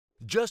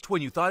Just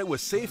when you thought it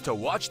was safe to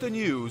watch the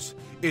news,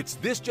 it's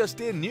This Just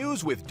In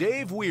News with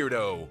Dave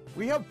Weirdo.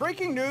 We have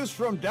breaking news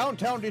from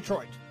downtown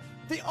Detroit.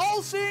 The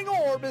all-seeing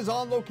orb is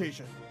on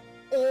location.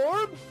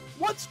 Orb,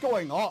 what's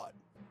going on?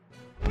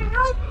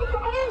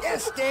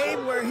 Yes, Dave,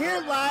 we're here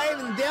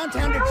live in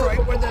downtown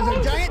Detroit where there's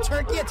a giant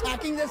turkey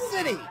attacking the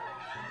city.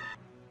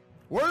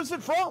 Where is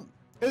it from?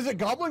 Is it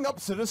gobbling up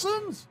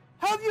citizens?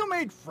 Have you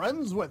made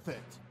friends with it?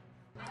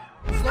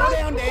 Slow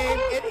down, Dave.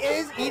 It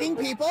is eating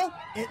people.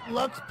 It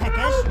looks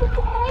peckish.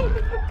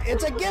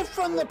 It's a gift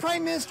from the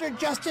Prime Minister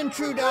Justin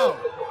Trudeau.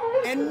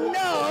 And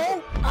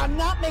no, I'm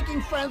not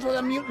making friends with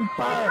a mutant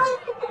bird.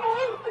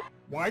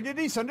 Why did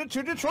he send it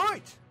to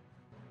Detroit?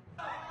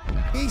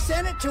 He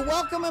sent it to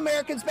welcome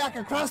Americans back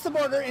across the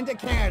border into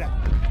Canada.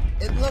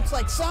 It looks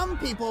like some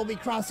people will be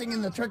crossing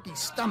in the turkey's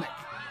stomach.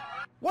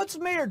 What's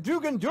Mayor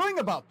Dugan doing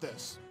about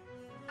this?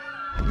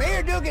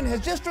 Mayor Dugan has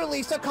just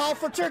released a call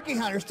for turkey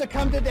hunters to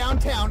come to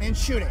downtown and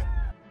shoot it.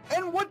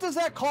 And what does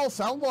that call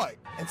sound like?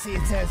 Let's see,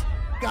 it says,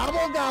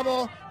 gobble,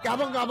 gobble,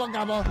 gobble, gobble,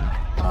 gobble,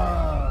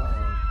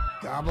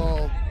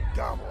 gobble,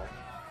 gobble.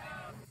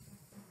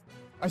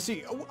 I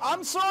see.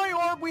 I'm sorry,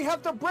 Orb, we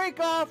have to break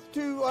off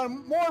to a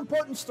more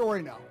important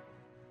story now.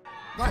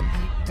 What?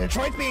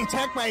 Detroit's being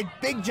attacked by a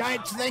big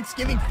giant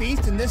Thanksgiving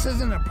feast and this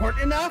isn't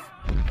important enough?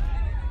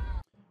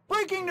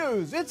 Breaking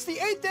news! It's the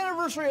 8th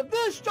anniversary of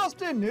This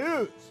Just In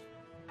News!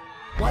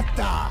 What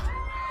the?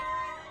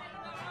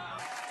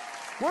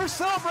 We're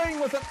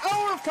celebrating with an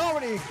hour of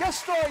comedy,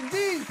 guest starring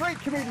these great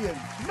comedians.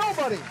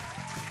 Nobody!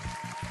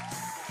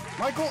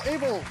 Michael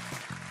Abel,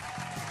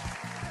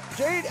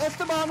 Jade,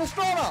 Esteban,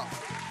 Estrada,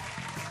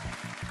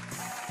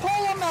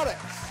 Paula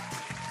Mattocks,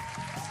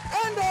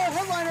 and our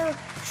headliner,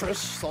 Trish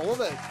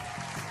Sullivan,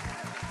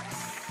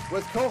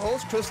 with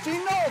co-host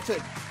Kristine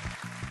Knowlton.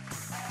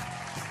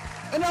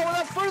 And now,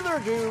 without further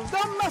ado,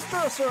 the master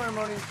of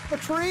ceremonies, the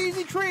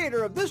crazy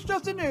creator of This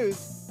Just In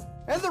News,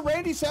 and the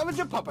Randy Savage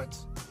of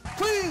puppets.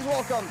 Please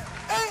welcome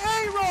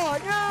A.A.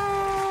 Rod!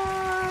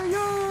 Yay!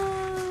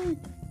 Yay!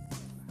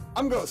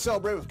 I'm going to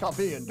celebrate with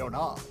coffee and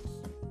donuts.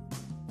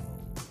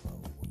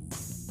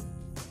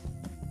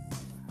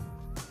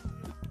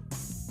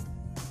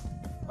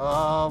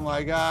 Oh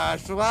my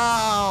gosh,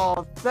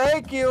 wow,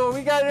 thank you.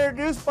 We got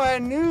introduced by a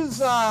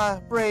news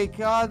break.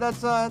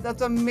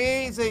 That's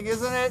amazing,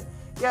 isn't it?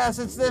 Yes,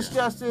 it's This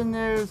Just In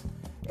News.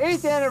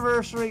 8th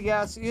anniversary,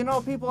 yes. You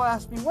know, people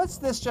ask me, what's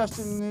This Just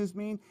In News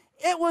mean?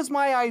 It was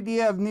my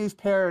idea of news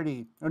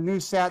parody, or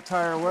news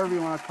satire, or whatever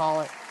you want to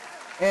call it.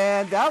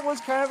 And that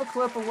was kind of a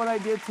clip of what I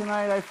did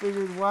tonight. I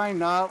figured, why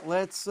not?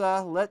 Let's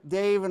let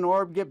Dave and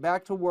Orb get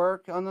back to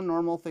work on the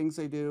normal things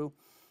they do.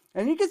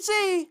 And you can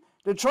see,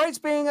 Detroit's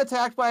being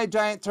attacked by a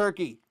giant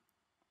turkey.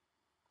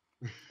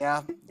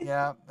 Yeah,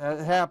 that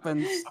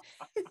happens.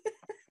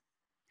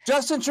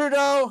 Justin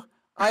Trudeau,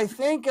 I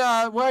think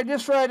what I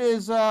just read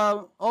is,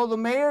 the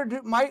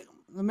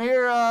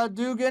Mayor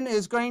Dugan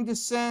is going to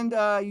send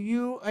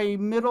you a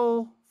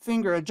middle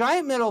finger, a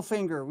giant middle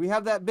finger. We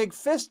have that big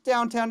fist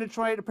downtown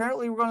Detroit.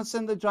 Apparently, we're going to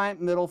send the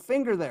giant middle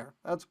finger there.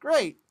 That's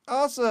great.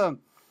 Awesome.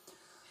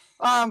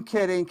 I'm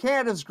kidding.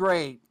 Canada's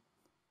great.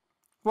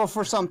 Well,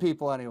 for some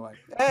people anyway.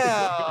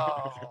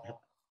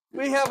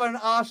 We have an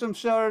awesome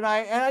show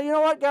tonight. And you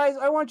know what, guys?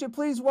 I want you to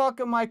please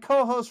welcome my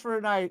co-host for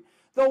tonight,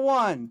 the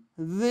one,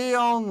 the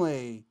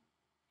only,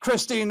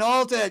 Kristine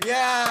Knowlton.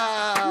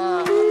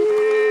 Yeah!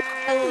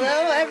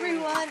 Hello,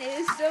 everyone.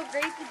 It is so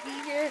great to be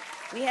here.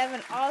 We have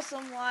an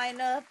awesome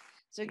lineup.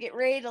 So get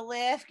ready to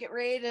laugh, get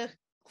ready to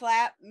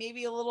clap,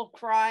 maybe a little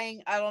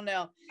crying. I don't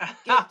know.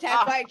 Get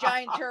attacked by a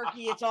giant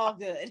turkey. It's all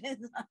good.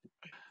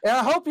 And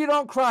I hope you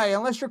don't cry,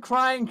 unless you're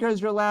crying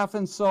because you're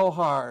laughing so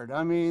hard.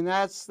 I mean,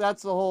 that's the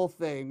whole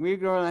thing. We're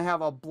going to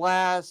have a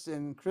blast,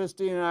 and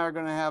Kristine and I are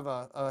going to have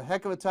a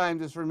heck of a time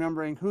just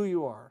remembering who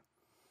you are.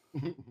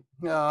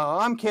 No,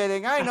 I'm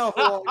kidding. I know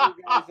who all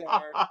you guys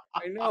are.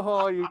 I know who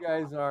all you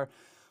guys are.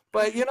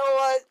 But you know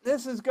what?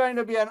 This is going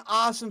to be an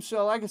awesome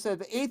show. Like I said,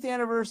 the 8th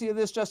anniversary of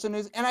This Just In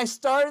News, and I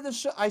started the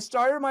show. I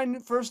started my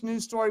first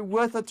news story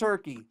with a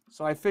turkey,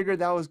 so I figured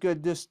that was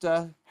good just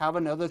to have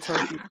another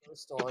turkey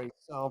story.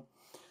 So.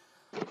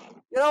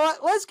 You know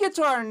what? Let's get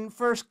to our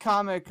first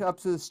comic up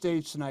to the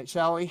stage tonight,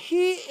 shall we?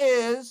 He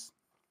is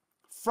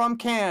from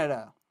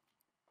Canada.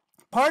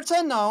 Parts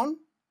unknown.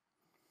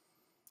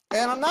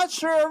 And I'm not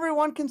sure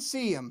everyone can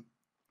see him.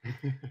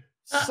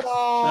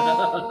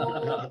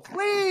 So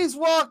please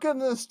welcome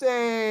to the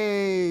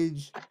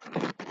stage.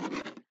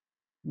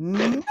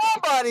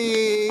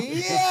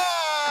 Nobody. Yeah.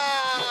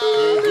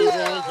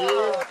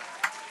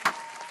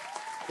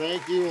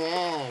 Thank you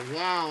all.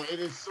 Wow, it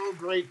is so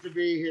great to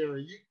be here.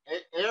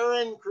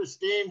 Aaron,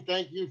 Kristine,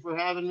 thank you for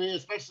having me,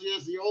 especially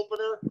as the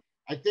opener.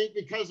 I think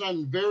because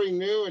I'm very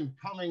new and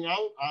coming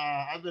out,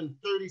 I've been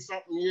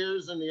 30-something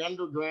years in the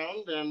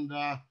underground, and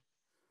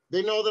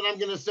they know that I'm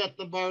going to set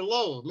the bar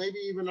low, maybe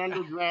even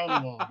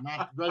underground low,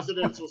 not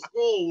residential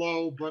school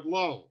low, but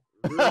low,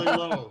 really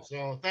low.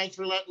 So thanks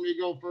for letting me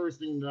go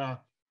first, and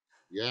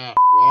yeah,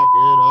 fuck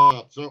it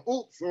up. So,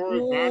 sorry,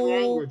 bad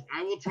language.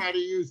 I will try to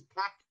use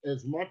puck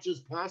as much as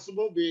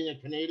possible, being a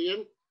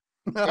Canadian.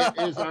 It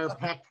is our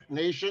puck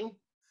nation,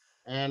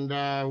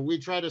 and we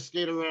try to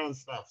skate around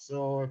stuff.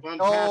 So if I'm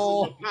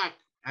passing the puck,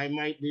 I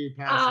might be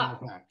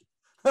passing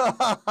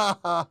the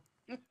puck.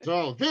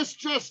 So this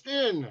just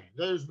in,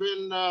 there's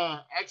been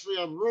actually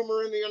a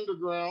rumor in the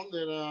underground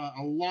that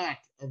a lot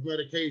of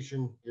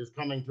medication is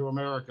coming to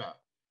America.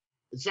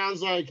 It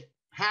sounds like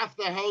half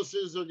the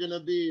houses are going to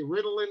be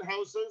Ritalin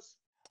houses.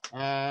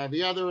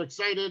 The other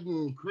excited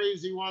and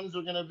crazy ones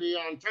are going to be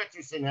on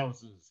Tetricin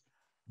houses.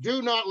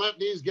 Do not let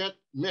these get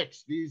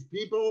mixed. These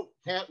people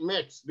can't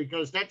mix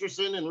because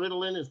Tetricin and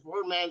Ritalin is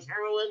poor man's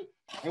heroin,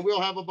 and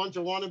we'll have a bunch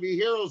of wannabe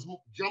heroes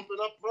jumping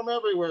up from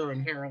everywhere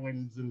in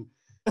heroines, and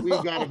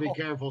we've got to be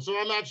careful. So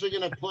I'm actually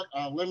going to put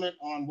a limit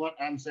on what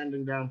I'm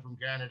sending down from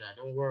Canada.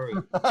 Don't worry.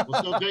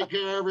 We'll still take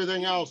care of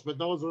everything else, but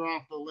those are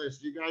off the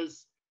list. You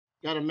guys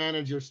got to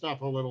manage your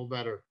stuff a little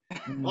better.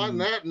 On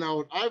that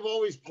note, I've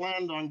always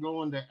planned on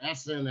going to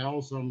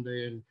SNL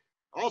someday, and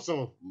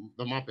also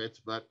the Muppets,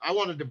 but I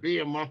wanted to be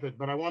a Muppet,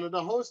 but I wanted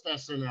to host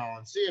SNL,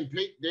 and seeing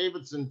Pete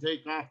Davidson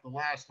take off the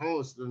last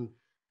host and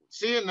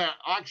seeing the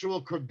actual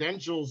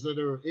credentials that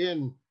are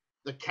in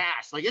the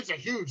cast. Like, it's a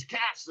huge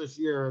cast this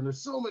year, and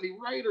there's so many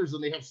writers,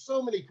 and they have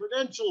so many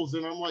credentials,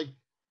 and I'm like,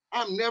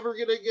 I'm never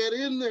going to get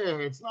in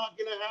there. It's not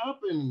going to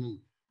happen.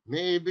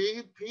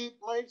 Maybe Pete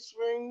might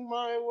swing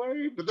my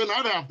way, but then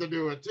I'd have to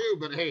do it too.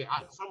 But hey,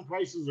 some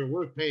prices are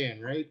worth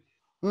paying, right?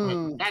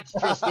 But that's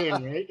just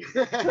in, right?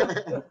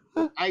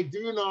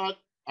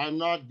 I'm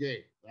not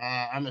gay.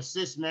 I'm a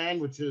cis man,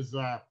 which is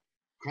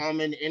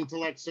common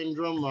intellect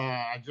syndrome.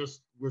 I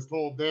just was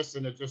told this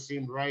and it just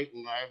seemed right,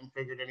 and I haven't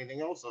figured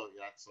anything else out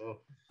yet.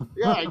 So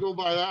yeah, I go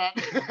by that.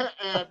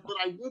 But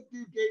I would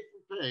do gay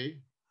for pay.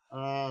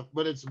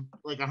 But it's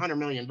like $100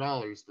 million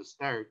to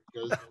start,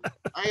 because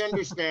I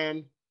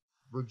understand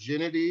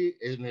virginity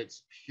in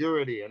its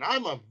purity, and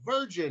I'm a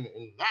virgin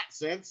in that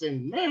sense,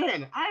 and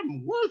man,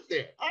 I'm worth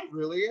it. I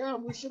really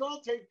am. We should all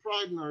take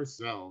pride in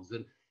ourselves.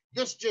 And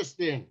this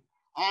just in,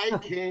 I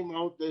came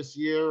out this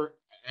year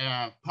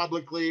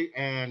publicly,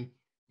 and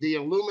the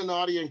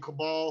Illuminati and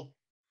Cabal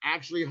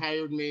actually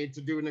hired me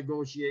to do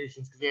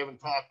negotiations because they haven't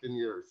talked in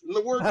years, and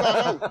the word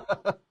got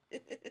out.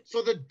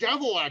 So the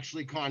devil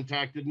actually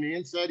contacted me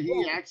and said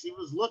he actually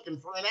was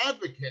looking for an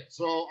advocate.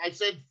 So I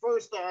said,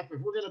 first off,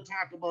 if we're going to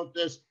talk about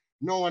this,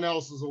 no one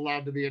else is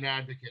allowed to be an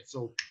advocate.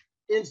 So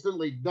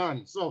instantly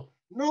done. So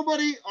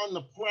nobody on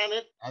the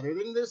planet, other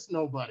than this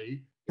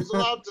nobody, is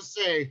allowed to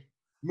say,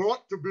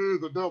 not to be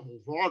the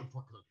devil's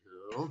advocate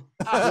here.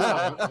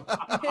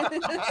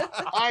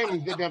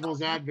 I'm the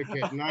devil's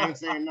advocate, and I ain't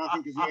saying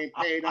nothing because he ain't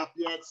paid up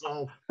yet,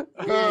 so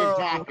he ain't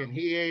talking.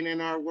 He ain't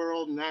in our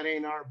world, and that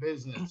ain't our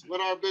business.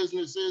 What our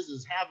business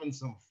is having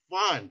some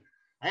fun.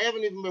 I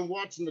haven't even been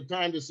watching the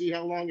time to see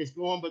how long it's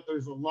going, but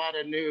there's a lot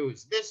of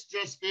news. This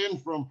just in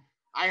from,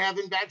 I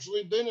haven't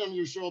actually been on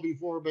your show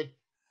before, but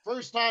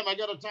first time I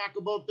got to talk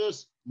about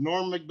this.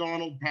 Norm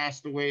Macdonald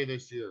passed away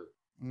this year.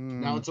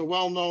 Now, it's a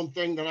well-known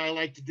thing that I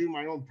like to do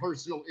my own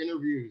personal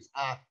interviews.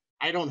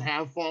 I don't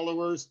have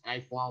followers. I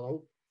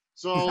follow.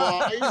 So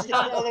I used to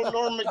follow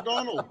Norm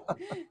Macdonald.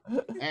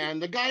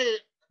 And the guy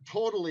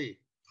totally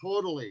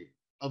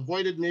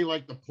avoided me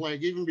like the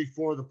plague, even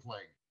before the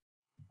plague.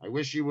 I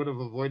wish he would have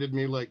avoided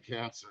me like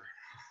cancer.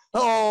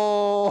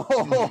 Oh!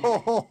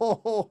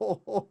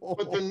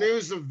 But the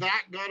news of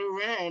that got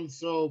around.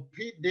 So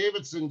Pete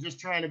Davidson, just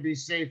trying to be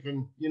safe,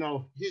 and, you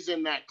know, he's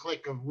in that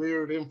clique of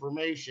weird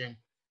information.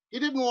 He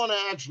didn't want to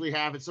actually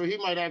have it, so he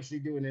might actually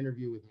do an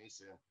interview with me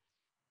soon.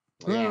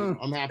 Yeah,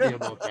 I'm happy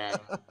about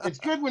that. It's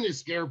good when you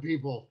scare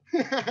people.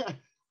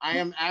 I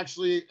am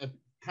actually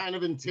kind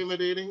of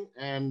intimidating,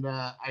 and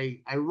I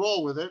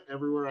roll with it.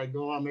 Everywhere I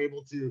go, I'm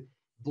able to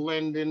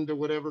blend into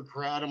whatever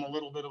crowd. I'm a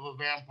little bit of a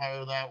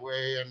vampire that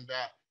way, and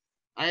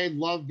I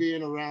love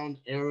being around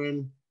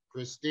Aaron,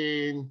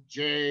 Kristine,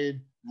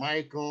 Jade,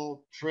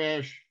 Michael,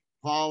 Trish,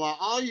 Paula,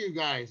 all you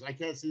guys. I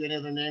can't see any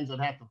other names. I'd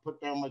have to put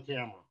down my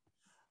camera.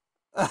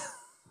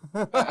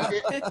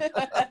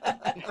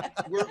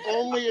 We're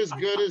only as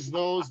good as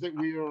those that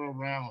we are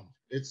around.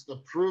 It's the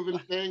proven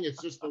thing. It's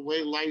just the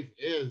way life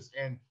is.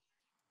 And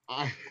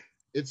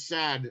it's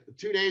sad.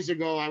 2 days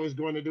ago, I was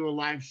going to do a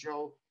live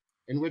show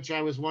in which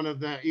I was one of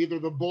the, either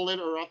the bullet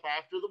or up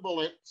after the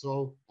bullet.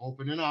 So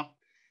opening up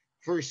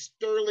for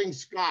Sterling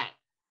Scott.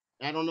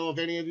 I don't know if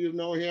any of you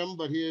know him,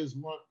 but he is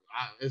one,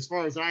 as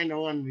far as I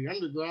know, on the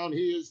underground,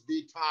 he is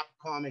the top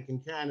comic in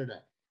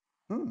Canada.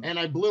 And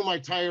I blew my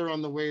tire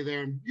on the way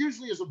there. And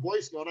usually as a Boy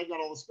Scout, I got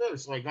all the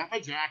spares. So I got my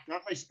jack,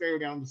 got my spare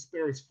down. The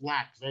spare is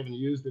flat because I haven't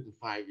used it in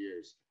 5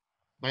 years.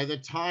 By the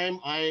time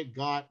I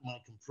got my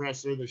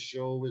compressor, the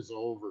show was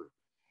over.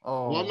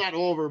 Oh. Well, not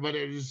over, but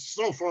it is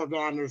so far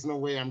gone, there's no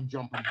way I'm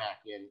jumping back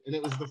in. And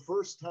it was the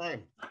first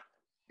time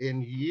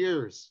in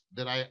years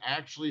that I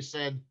actually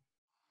said,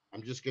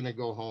 I'm just going to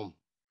go home.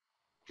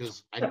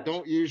 Because I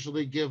don't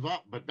usually give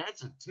up, but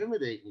that's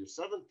intimidating. Your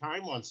seventh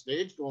time on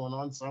stage going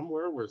on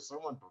somewhere where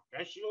someone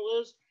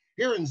professional is.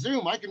 Here in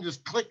Zoom, I can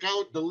just click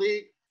out,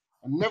 delete.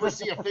 and never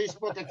see a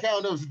Facebook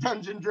account of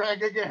Dungeon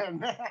Drag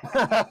again.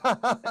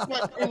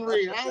 But in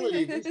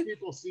reality, these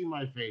people see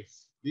my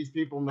face. These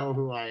people know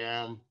who I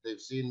am. They've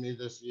seen me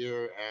this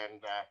year,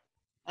 and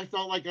I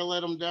felt like I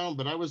let them down,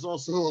 but I was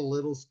also a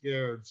little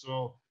scared.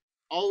 So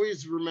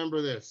always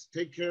remember this: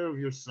 take care of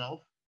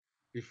yourself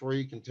before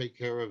you can take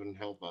care of and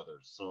help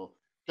others. So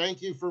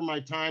thank you for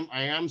my time.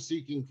 I am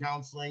seeking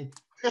counseling.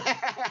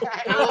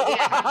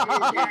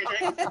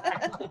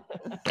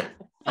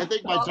 I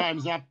think my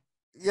time's up.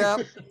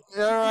 Yep.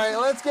 All right.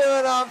 Let's give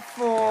it up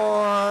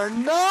for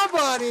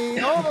Nobody.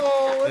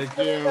 Oh, let's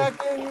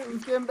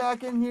get him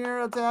back in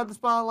here. Let's add the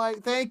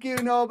spotlight. Thank you,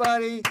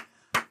 Nobody.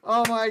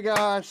 Oh my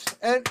gosh.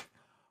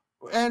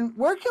 And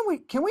where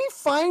can we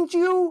find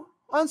you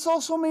on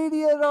social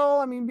media at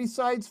all? I mean,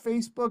 besides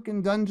Facebook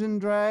and Dungeon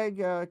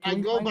Drag? I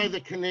go by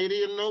the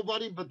Canadian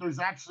Nobody, but there's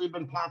actually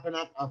been popping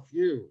up a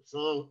few.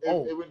 So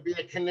it would be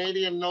a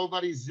Canadian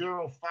Nobody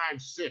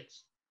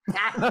 056.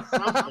 But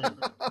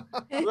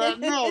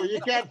no,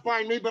 you can't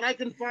find me, but I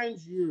can find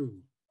you.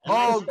 And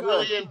that's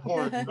really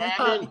important.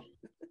 I mean,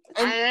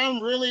 I am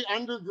really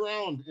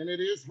underground, and it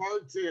is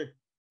hard to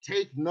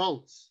take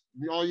notes.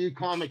 All you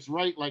comics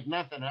write like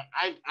nothing.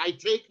 I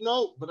take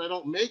note, but I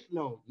don't make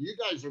note. You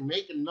guys are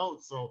making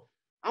notes, so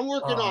I'm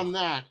working on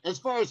that. As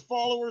far as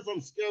followers,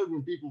 I'm scared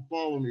when people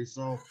follow me,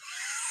 so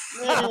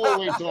maybe we'll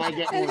wait till I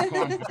get more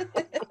content.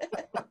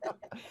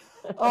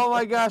 Oh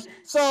my gosh.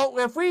 So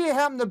if we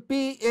happen to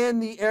be in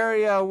the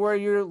area where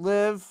you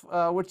live,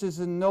 which is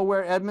in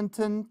nowhere,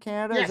 Edmonton,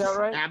 Canada, yes, is that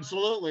right?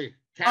 Absolutely.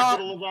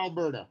 Capital of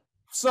Alberta.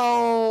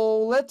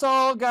 So let's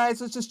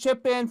just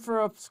chip in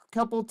for a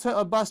couple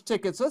bus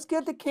tickets. Let's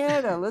get to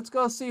Canada. Let's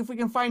go see if we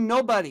can find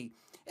Nobody.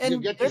 And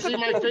you get to see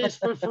my face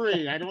for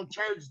free. I don't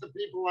charge the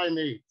people I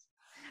meet.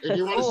 If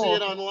you want to see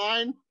it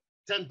online,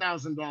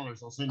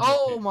 $10,000. I'll send you.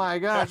 Oh my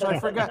gosh, I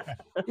forgot.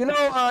 You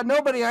know,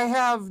 Nobody, I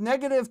have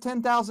negative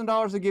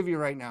 $10,000 to give you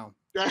right now.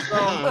 So.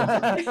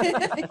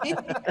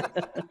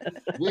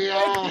 We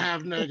all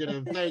have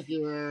negative. Thank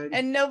you, Aaron.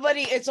 And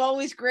Nobody, it's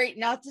always great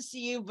not to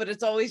see you, but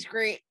it's always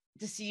great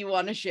to see you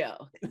on a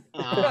show.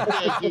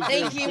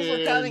 Thank you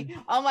for coming.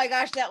 Oh my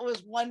gosh, that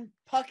was one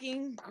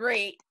fucking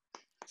great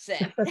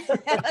set.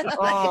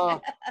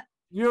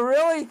 You're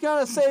really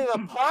gonna say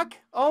the puck?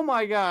 Oh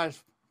my gosh.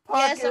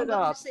 Yes, I'm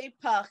gonna say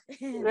puck.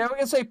 Yeah, we're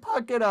gonna say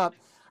puck it up.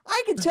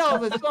 I can tell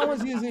that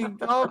someone's using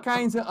all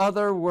kinds of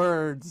other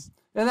words,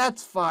 and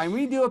that's fine.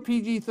 We do a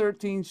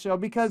PG-13 show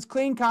because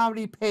clean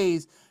comedy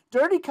pays.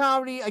 Dirty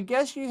comedy, I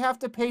guess you have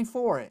to pay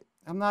for it.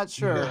 I'm not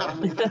sure.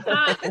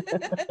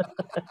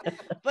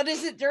 But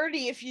is it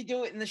dirty if you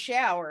do it in the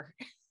shower?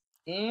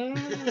 Making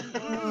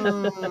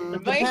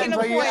a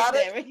point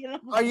there.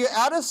 Are you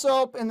out of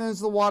soap and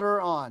is the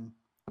water on?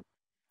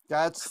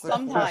 That's the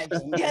sometimes.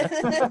 And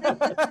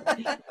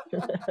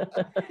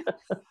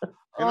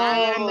I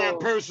am that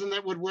person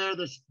that would wear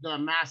the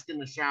mask in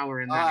the shower.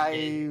 I'm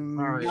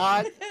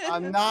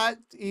not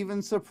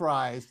even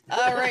surprised.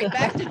 All right,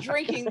 back to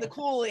drinking the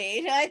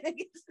Kool-Aid. I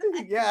think it's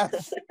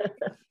yes.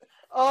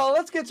 Oh,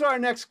 let's get to our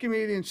next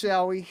comedian,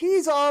 shall we?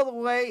 He's all the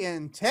way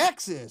in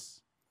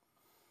Texas.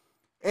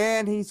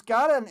 And he's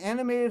got an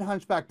animated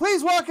hunchback.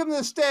 Please welcome to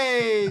the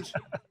stage,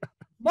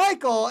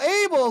 Michael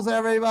Abels,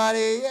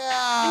 everybody.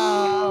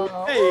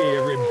 Yeah. Hey,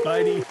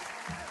 everybody.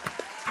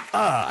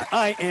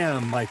 I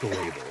am Michael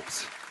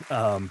Abels.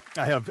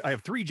 I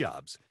have 3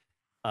 jobs.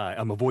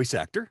 I'm a voice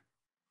actor.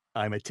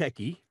 I'm a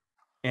techie,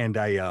 and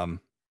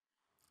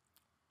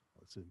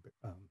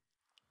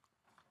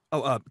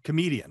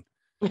comedian.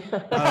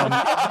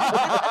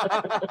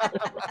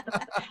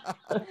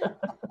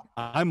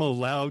 I'm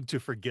allowed to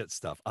forget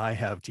stuff. I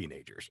have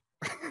teenagers.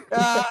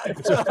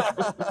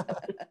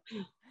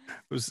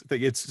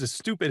 It's just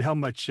stupid how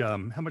much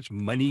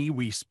money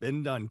we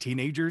spend on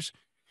teenagers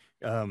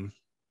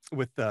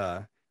with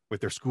their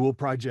school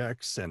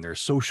projects and their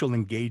social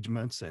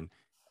engagements and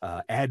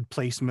ad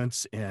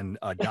placements in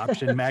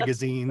adoption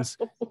magazines.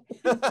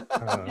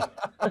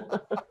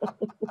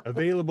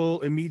 Available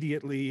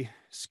immediately.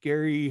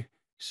 Scary,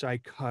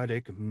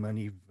 psychotic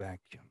money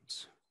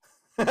vacuums.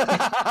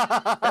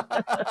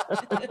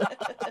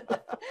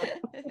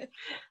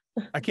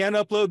 I can't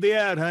upload the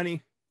ad,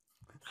 honey.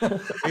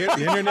 The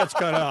internet's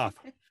cut off.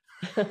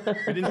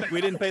 We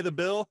didn't pay the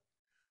bill.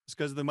 It's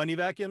because of the money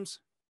vacuums.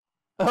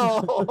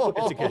 Oh.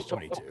 It's a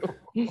catch-22.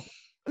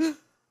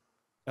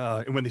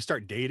 And when they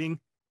start dating,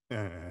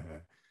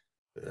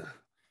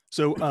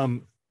 so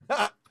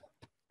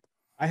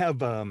I have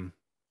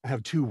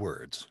 2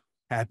 words: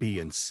 happy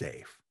and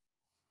safe.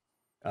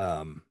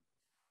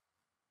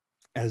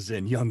 As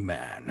in, young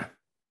man,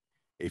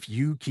 if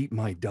you keep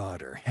my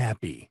daughter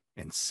happy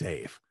and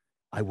safe,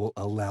 I will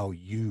allow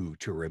you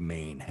to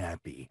remain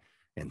happy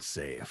and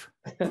safe.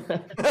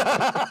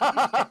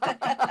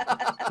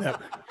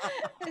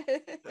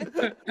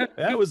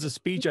 That was a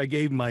speech I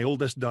gave my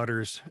oldest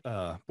daughter's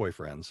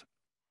boyfriends.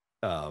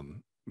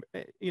 Some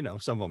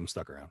of them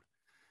stuck around.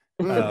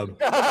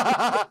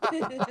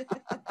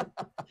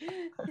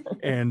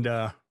 And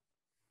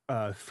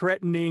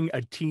threatening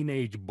a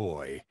teenage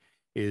boy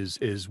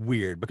is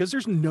weird, because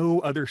there's no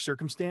other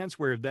circumstance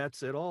where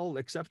that's at all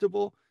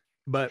acceptable.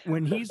 But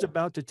when he's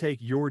about to take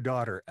your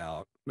daughter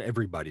out,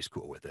 everybody's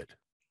cool with it.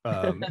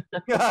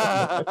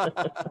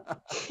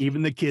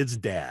 Even the kid's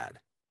dad.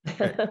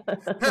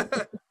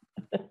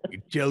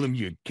 You tell him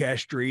you'd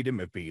castrate him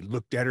if he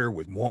looked at her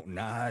with wanting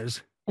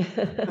eyes.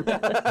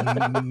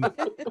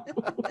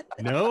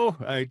 No,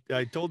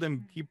 I told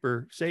him keep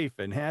her safe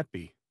and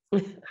happy.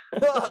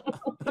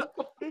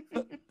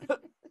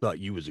 Thought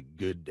you was a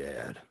good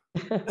dad.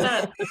 All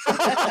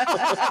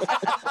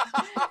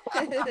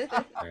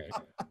right.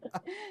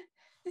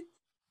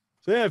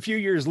 So yeah, a few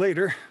years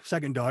later,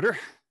 second daughter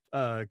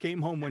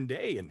came home one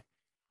day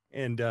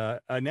and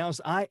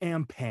announced, "I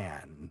am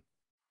Pan."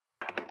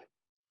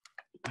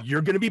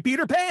 You're going to be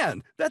Peter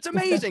Pan. That's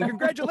amazing.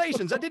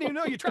 Congratulations. I didn't even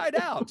know you tried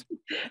out.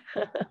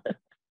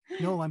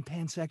 No, I'm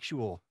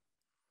pansexual.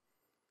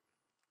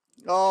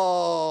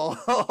 Oh.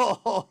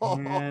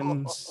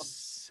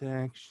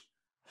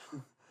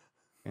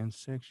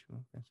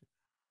 Pansexual.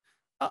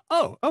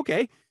 Oh,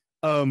 okay.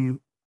 You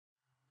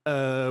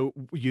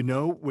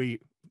know, we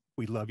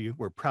love you.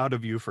 We're proud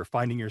of you for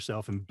finding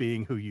yourself and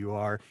being who you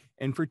are,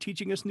 and for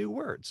teaching us new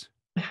words.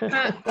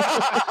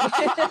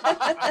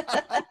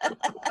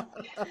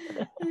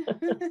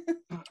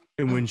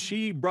 And when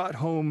she brought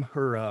home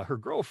her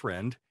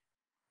girlfriend,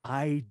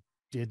 I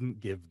didn't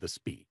give the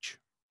speech.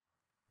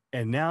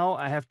 And now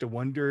I have to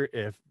wonder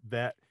if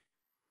that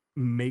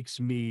makes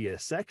me a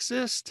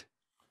sexist.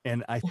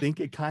 And I think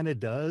it kind of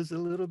does a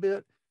little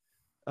bit.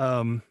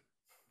 Okay,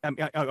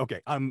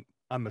 I'm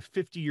a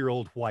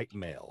 50-year-old white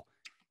male.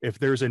 If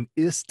there's an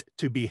ist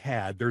to be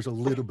had, there's a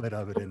little bit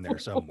of it in there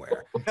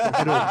somewhere.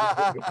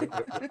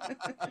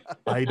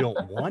 I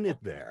don't want it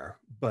there,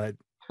 but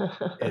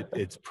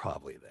it's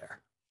probably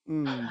there.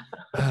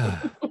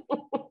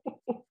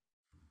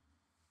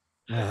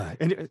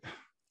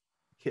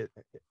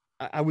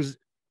 I was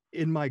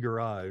in my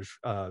garage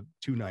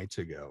 2 nights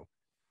ago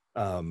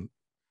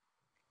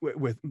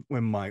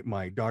when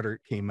my daughter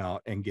came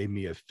out and gave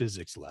me a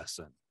physics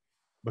lesson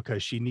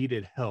because she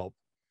needed help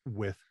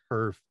with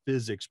her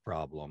physics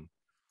problem,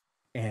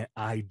 and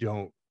I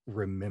don't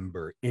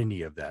remember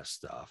any of that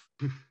stuff.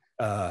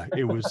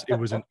 It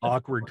was an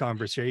awkward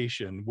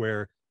conversation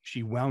where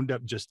she wound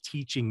up just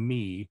teaching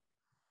me.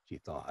 She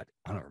thought,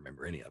 I don't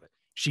remember any of it.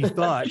 She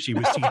thought she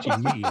was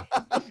teaching me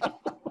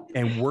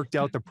and worked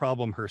out the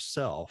problem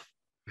herself.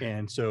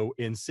 And so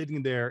in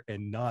sitting there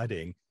and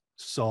nodding,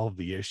 solved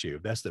the issue.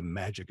 That's the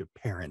magic of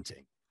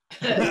parenting.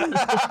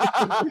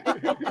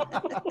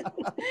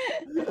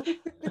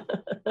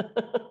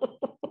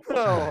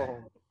 Oh.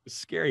 It's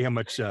scary how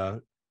much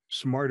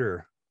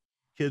smarter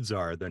kids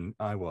are than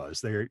I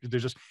was.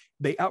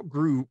 They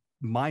outgrew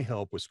my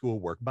help with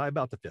schoolwork by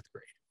about the 5th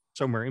grade,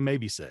 somewhere in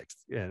maybe 6th.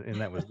 And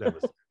that was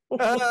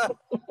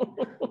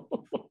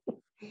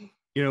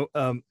you know,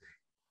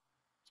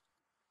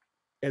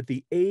 at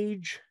the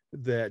age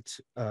that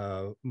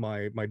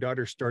my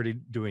daughter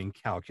started doing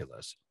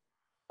calculus,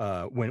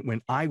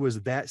 when I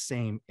was that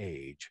same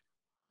age,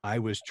 I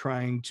was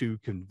trying to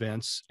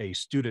convince a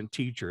student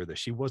teacher that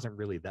she wasn't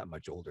really that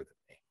much older than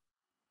me.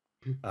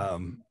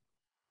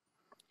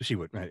 She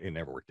would, it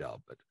never worked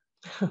out, but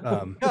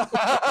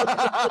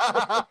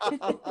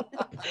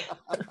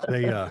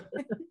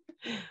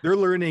they're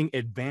learning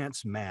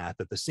advanced math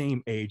at the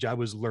same age I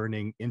was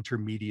learning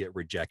intermediate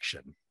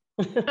rejection.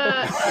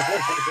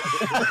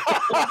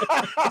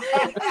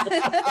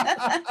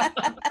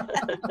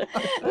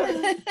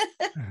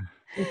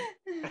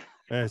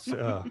 That's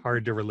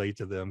hard to relate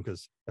to them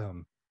because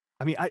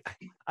I mean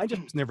I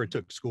just never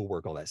took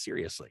schoolwork all that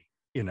seriously,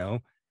 you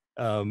know.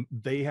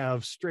 They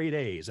have straight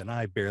A's and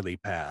I barely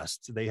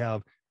passed. They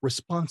have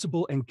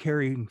responsible and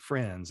caring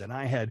friends and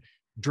I had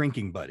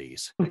drinking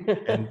buddies.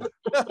 And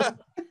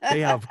they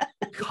have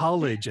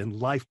college and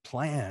life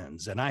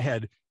plans and I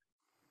had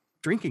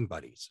drinking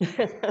buddies.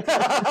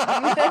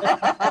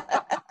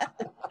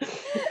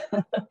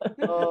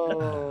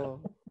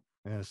 Oh.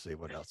 Let's see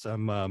what else.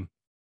 I'm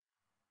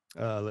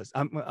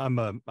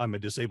a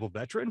disabled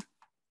veteran.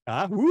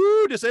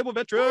 Woo, disabled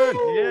veteran.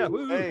 Yeah,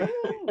 woo. Hey.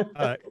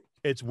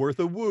 It's worth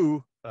a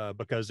woo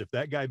because if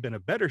that guy had been a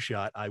better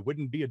shot, I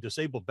wouldn't be a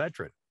disabled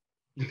veteran.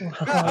 Be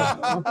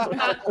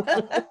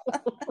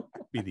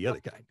the other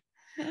kind.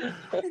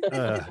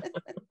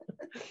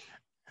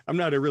 I'm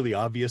not a really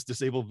obvious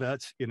disabled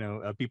vet. You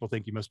know, people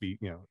think you must be,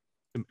 you know,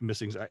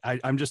 missing.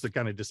 I'm just the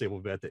kind of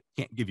disabled vet that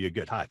can't give you a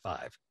good high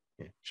five,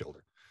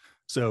 shoulder.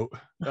 So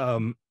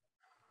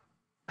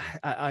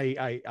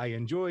I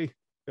enjoy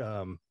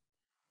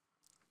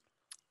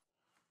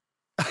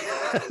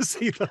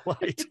see the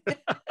light.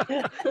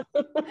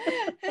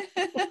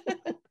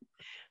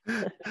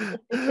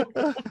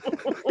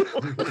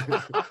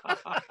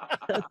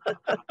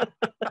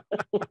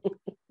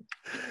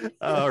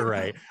 All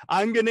right,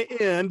 I'm going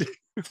to end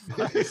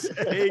by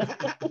saying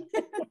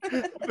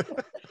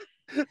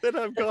that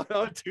I've gone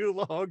on too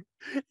long,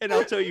 and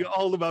I'll tell you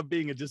all about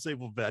being a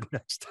disabled vet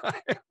next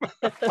time.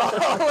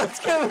 Oh, let's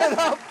give it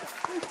up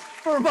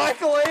for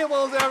Michael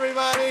Abels,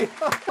 everybody.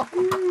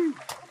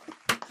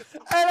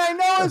 I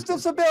know it's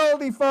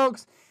disability,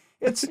 folks.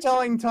 It's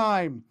telling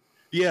time.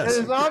 Yes.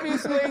 It is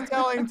obviously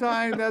telling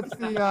time. That's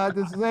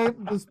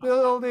the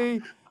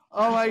disability.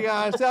 Oh my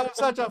gosh, that was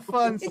such a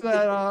fun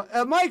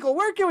set. Michael,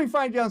 where can we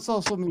find you on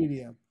social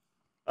media?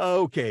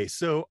 Okay,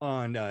 so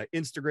on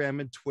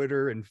Instagram and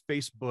Twitter and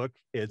Facebook,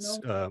 it's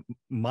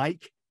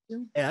Mike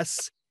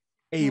S.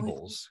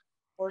 Ables.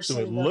 So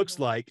it looks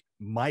like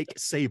Mike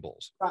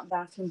Sables. Front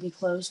bathroom be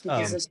closed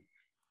because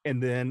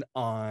and then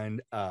on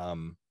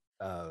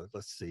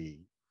let's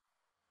see,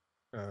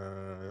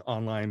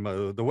 online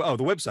the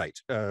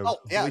website. The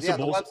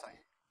website.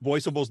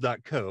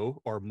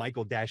 Voiceables.co or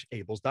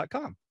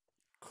michael-ables.com.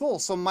 Cool.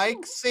 So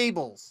Mike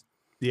Sables.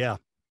 Yeah.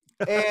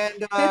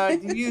 And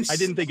you I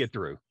didn't think it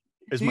through.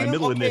 It's my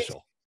middle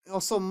initial.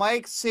 Also,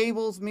 Mike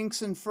Sables,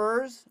 Minks and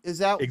Furs. Is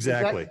that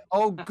exactly?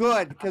 Oh,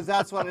 good, because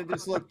that's what I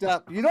just looked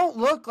up. You don't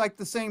look like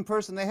the same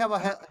person. They have a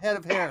head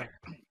of hair.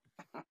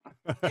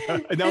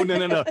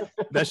 No.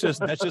 That's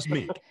just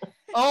me.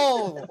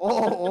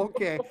 Oh,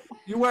 okay.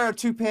 You wear a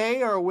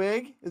toupee or a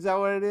wig? Is that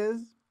what it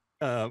is?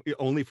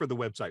 Only for the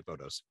website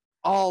photos.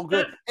 Oh,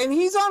 good. And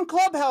he's on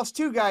Clubhouse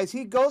too, guys.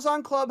 He goes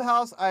on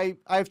Clubhouse.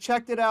 I've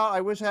checked it out.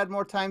 I wish I had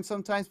more time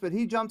sometimes, but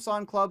he jumps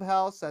on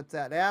Clubhouse. That's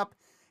that app.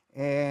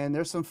 And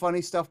there's some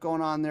funny stuff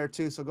going on there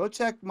too. So go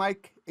check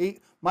Mike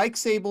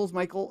Sables,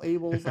 Michael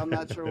Ables. I'm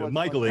not sure what.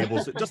 Michael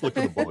Ables. Just look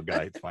for the bald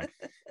guy. It's fine.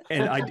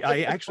 And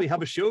I actually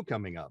have a show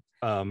coming up.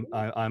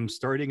 I'm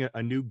starting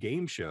a new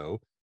game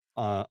show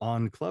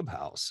on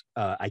Clubhouse.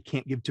 I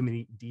can't give too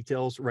many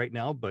details right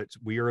now, but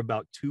we are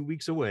about 2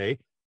 weeks away.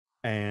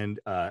 And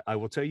I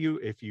will tell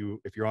you, if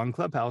you're on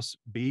Clubhouse,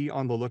 be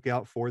on the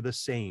lookout for the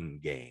same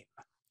game.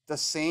 The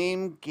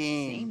same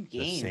game.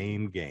 The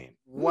same game.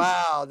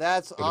 Wow,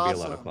 that's awesome. It'll be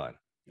a lot of fun.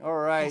 All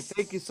right. Yes.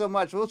 Thank you so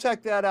much. We'll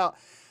check that out.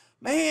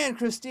 Man,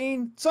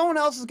 Kristine, someone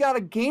else has got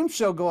a game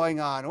show going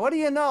on. What do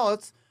you know?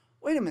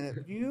 Wait a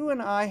minute. You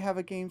and I have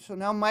a game show.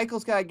 Now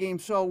Michael's got a game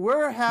show.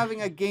 We're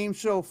having a game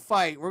show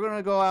fight. We're going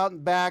to go out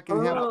and back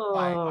and have a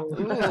fight.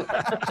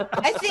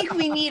 I think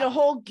we need a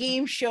whole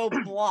game show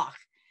block.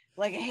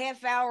 Like a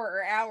half hour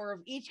or hour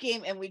of each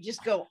game, and we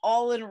just go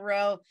all in a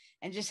row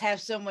and just have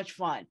so much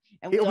fun.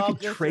 And we could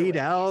trade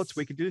out.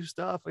 We could do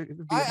stuff.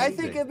 I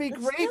think it'd be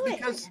great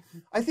because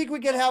I think we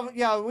could have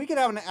an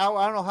hour.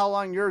 I don't know how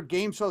long your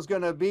game show is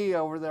going to be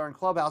over there in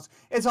Clubhouse.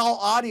 It's all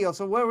audio.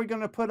 So what are we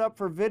going to put up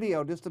for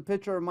video? Just a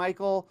picture of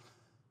Michael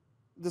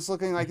just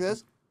looking like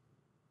this?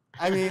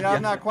 I mean,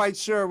 I'm not quite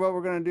sure what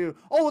we're going to do.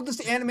 Oh, we'll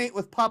just animate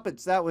with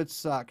puppets. That would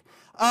suck.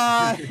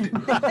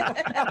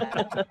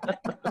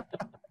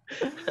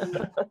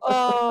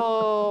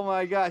 Oh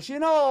my gosh.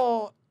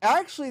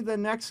 Actually the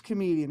next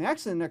comedian,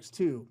 actually the next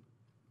two,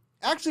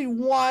 actually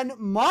won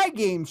my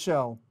game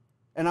show.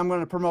 And I'm going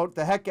to promote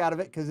the heck out of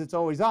it because it's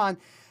always on.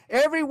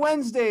 Every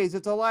Wednesdays,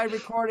 it's a live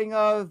recording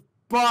of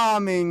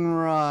Bombing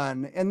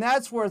Run. And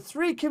that's where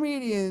 3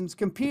 comedians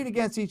compete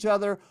against each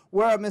other,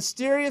 where a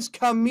mysterious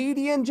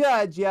comedian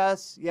judge,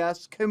 yes,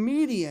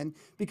 comedian,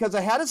 because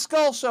I had a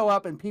skull show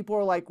up and people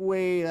were like,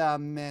 wait a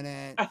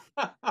minute,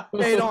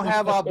 they don't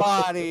have a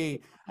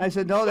body. I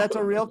said, no, that's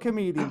a real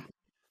comedian.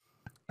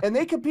 And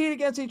they compete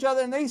against each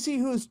other and they see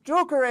who's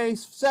Joker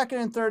Ace, second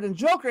and third, and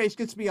Joker Ace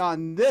gets to be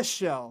on this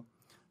show.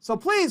 So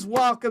please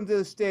welcome to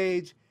the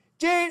stage,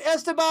 Jade,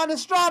 Esteban,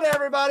 Estrada,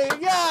 everybody.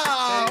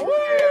 Yeah.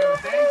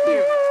 Thank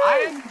you.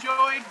 I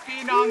enjoyed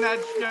being on that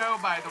show,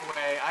 by the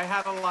way. I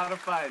had a lot of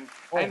fun.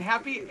 And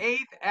happy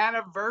 8th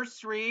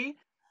anniversary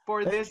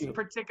for this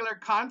particular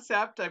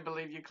concept, I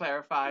believe you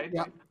clarified.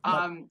 Yep.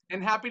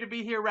 And happy to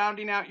be here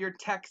rounding out your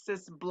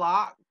Texas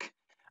block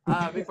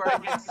before I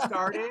get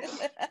started.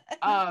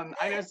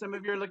 I know some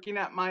of you are looking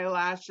at my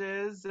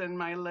lashes and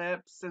my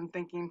lips and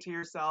thinking to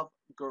yourself,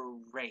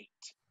 great.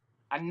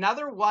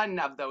 Another one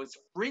of those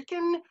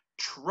freaking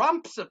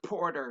Trump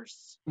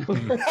supporters.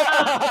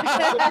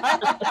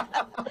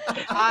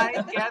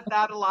 I get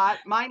that a lot.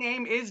 My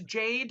name is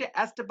Jade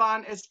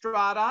Esteban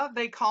Estrada.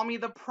 They call me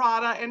the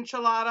Prada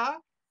Enchilada.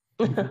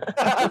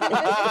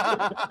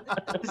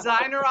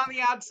 Designer on the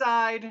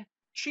outside,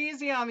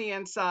 cheesy on the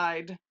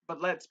inside,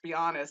 but let's be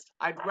honest,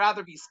 I'd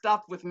rather be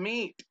stuffed with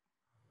meat.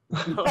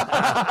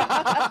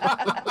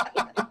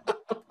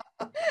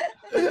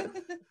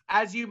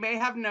 As you may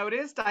have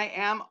noticed, I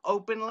am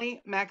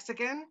openly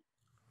Mexican.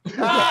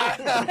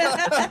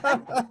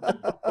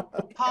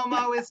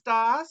 Como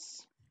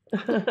estas?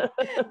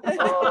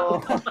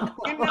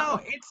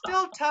 It's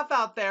still tough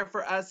out there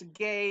for us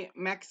gay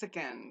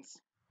Mexicans.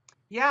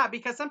 Yeah,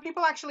 because some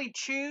people actually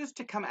choose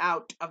to come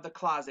out of the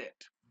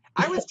closet.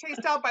 I was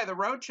chased out by the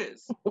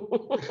roaches.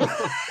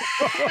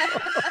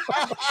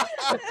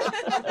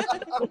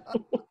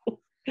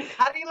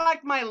 How do you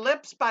like my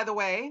lips, by the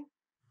way?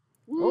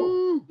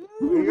 Oh,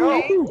 there you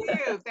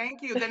go.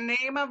 Thank you. The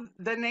name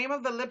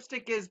of the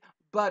lipstick is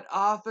Butt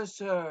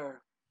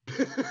Officer.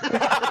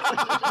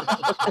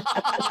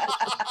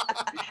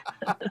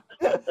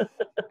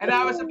 And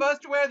I was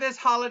supposed to wear this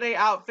holiday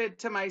outfit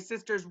to my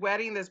sister's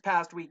wedding this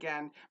past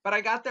weekend, but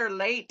I got there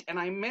late and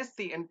I missed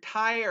the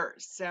entire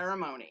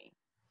ceremony.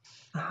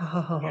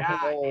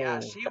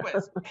 Yeah, she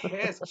was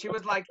pissed. She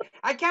was like,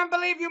 I can't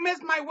believe you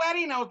missed my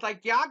wedding. I was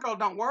like, yeah, girl,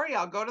 don't worry.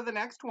 I'll go to the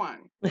next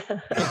one.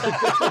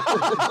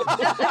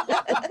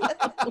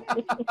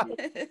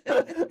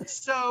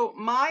 So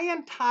my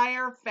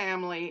entire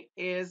family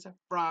is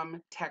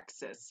from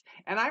Texas,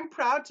 and I'm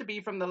proud to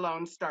be from the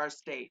Lone Star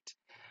State.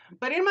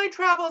 But in my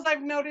travels,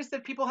 I've noticed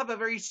that people have a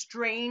very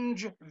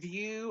strange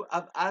view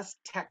of us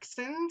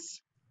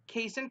Texans.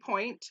 Case in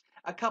point,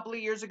 a couple of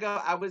years ago,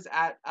 I was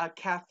at a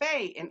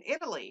cafe in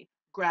Italy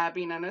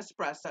grabbing an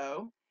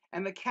espresso,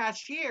 and the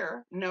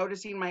cashier,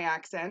 noticing my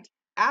accent,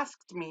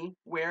 asked me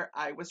where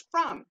I was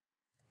from.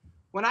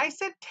 When I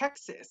said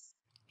Texas,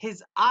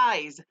 his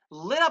eyes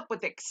lit up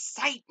with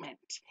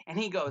excitement, and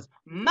he goes,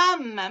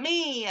 Mamma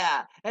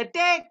mia,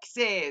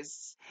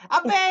 Texas!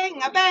 A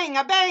bang, a bang,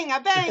 a bang, a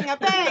bang, a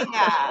bang!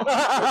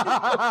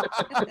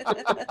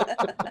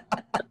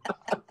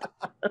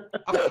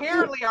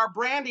 Apparently, our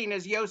branding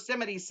is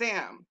Yosemite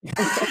Sam.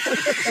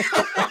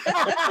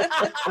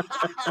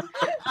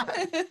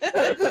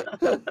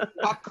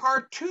 A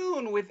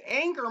cartoon with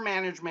anger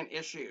management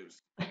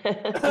issues.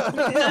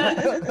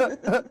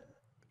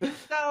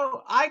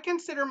 So I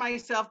consider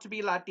myself to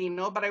be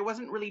Latino, but I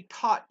wasn't really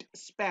taught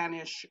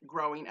Spanish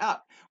growing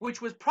up,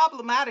 which was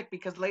problematic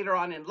because later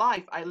on in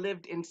life, I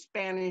lived in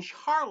Spanish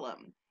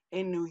Harlem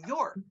in New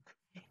York.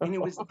 And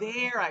it was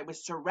there I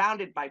was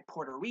surrounded by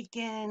Puerto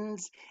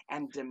Ricans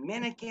and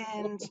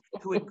Dominicans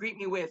who would greet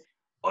me with,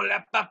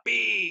 Hola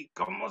papi,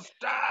 ¿cómo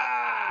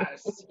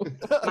estás?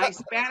 My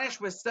Spanish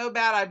was so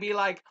bad I'd be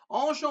like,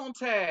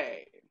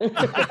 Enchanté.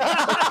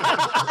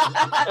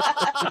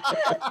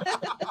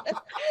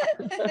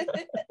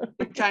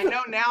 Which I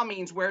know now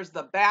means where's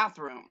the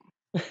bathroom?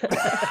 A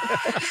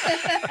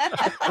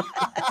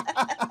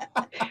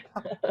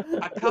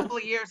couple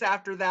of years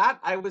after that,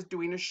 I was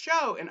doing a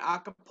show in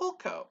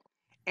Acapulco.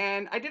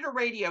 And I did a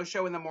radio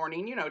show in the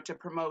morning, to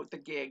promote the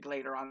gig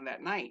later on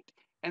that night.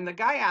 And the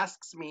guy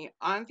asks me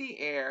on the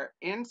air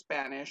in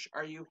Spanish,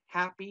 are you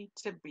happy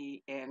to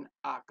be in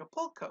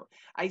Acapulco?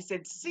 I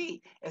said,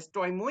 sí,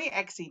 estoy muy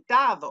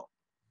excitado.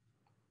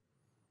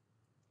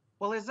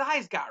 Well, his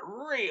eyes got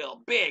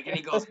real big and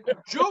he goes,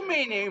 yo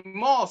mean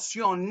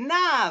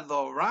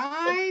emocionado,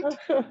 right?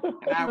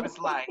 And I was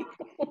like,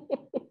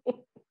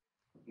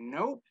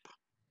 nope.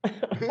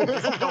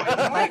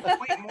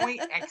 Estoy muy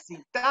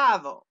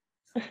excitado.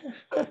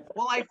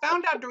 Well, I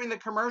found out during the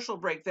commercial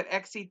break that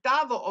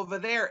excitado over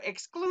there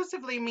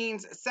exclusively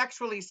means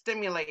sexually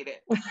stimulated.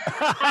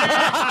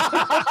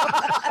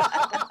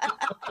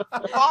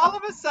 All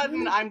of a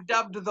sudden, I'm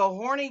dubbed the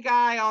horny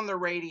guy on the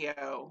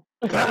radio.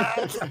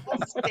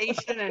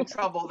 Station in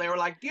trouble. They were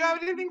like, do you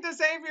have anything to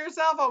say for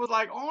yourself? I was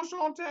like,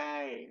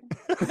 enchanté.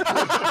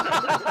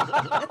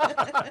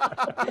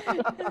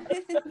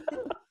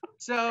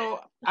 So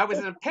I was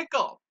in a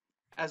pickle,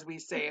 as we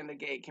say in the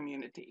gay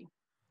community.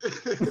 Are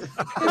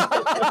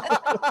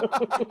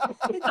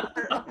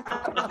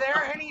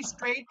there any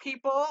straight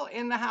people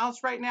in the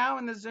house right now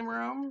in the Zoom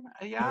room?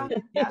 Yeah.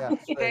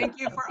 Thank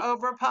you for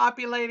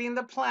overpopulating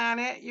the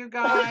planet, you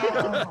guys.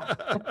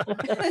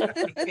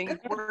 I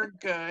think we're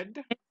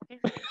good.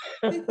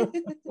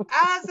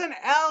 As an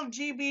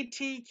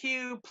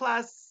LGBTQ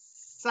plus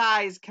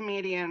size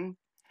comedian,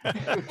 I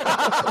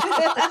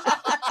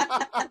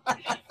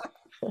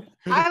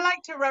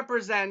like to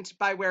represent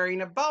by wearing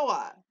a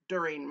boa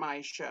during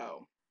my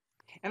show.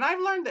 And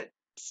I've learned that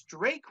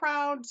straight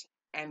crowds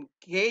and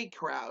gay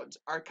crowds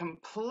are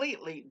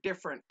completely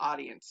different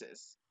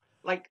audiences,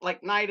 like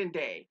night and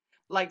day.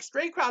 Like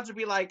straight crowds would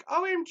be like,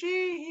 OMG,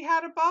 he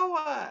had a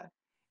boa.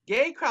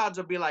 Gay crowds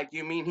would be like,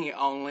 you mean he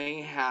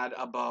only had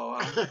a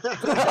boa?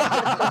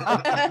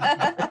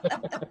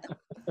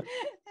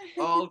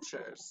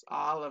 Vultures,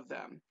 all of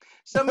them.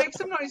 So make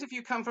some noise if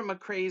you come from a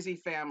crazy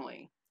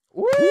family.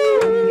 Woo!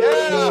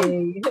 Yeah.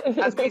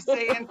 As we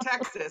say in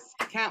Texas,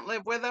 can't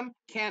live with them,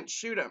 can't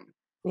shoot them.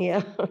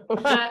 Yeah.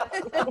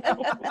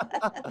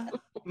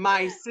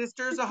 My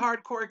sister's a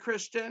hardcore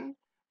Christian.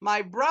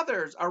 My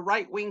brother's a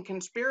right-wing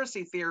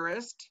conspiracy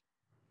theorist.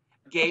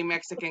 Gay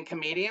Mexican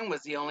comedian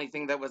was the only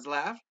thing that was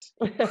left.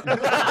 I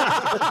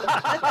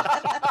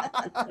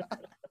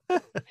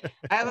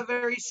have a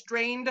very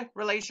strained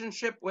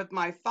relationship with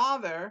my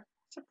father.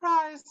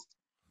 Surprise.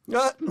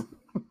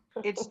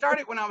 It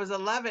started when I was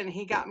 11.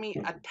 He got me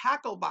a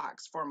tackle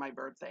box for my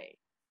birthday.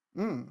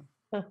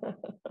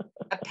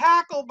 A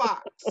tackle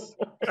box.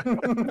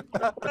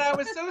 But I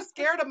was so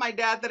scared of my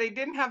dad that I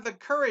didn't have the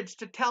courage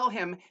to tell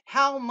him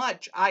how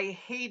much I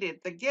hated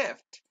the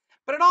gift.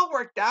 But it all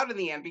worked out in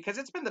the end because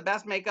it's been the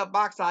best makeup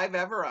box I've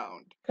ever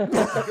owned.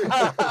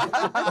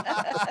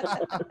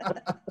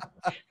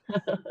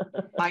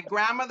 My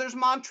grandmother's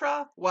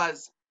mantra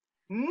was,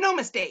 no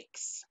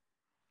mistakes.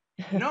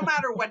 No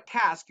matter what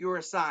task you were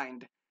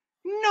assigned,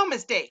 no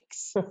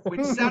mistakes,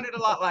 which sounded a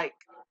lot like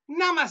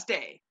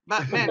namaste,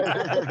 but meant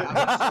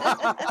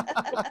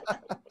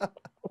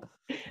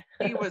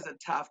he was a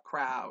tough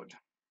crowd.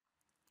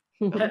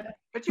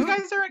 But you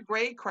guys are a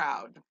great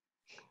crowd.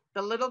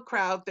 The little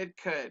crowd that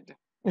could.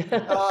 You know,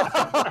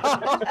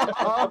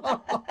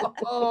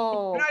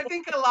 I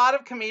think a lot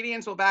of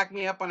comedians will back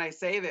me up when I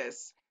say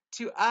this.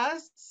 To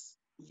us,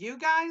 you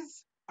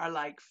guys are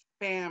like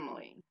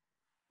family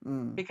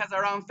because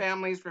our own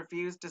families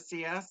refuse to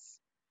see us.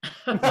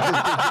 You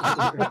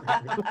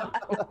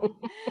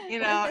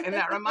know, and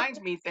that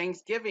reminds me,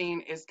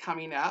 Thanksgiving is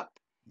coming up,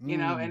 you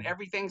know, and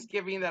every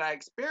Thanksgiving that I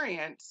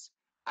experience,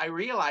 I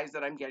realize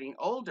that I'm getting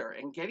older,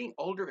 and getting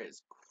older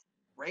is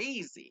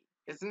crazy,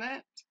 isn't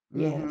it?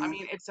 Yes. I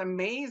mean, it's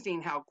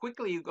amazing how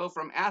quickly you go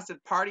from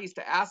acid parties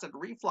to acid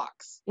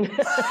reflux. And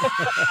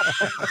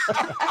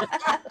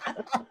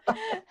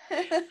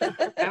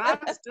I'm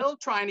still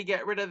trying to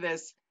get rid of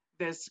this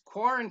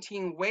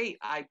quarantine weight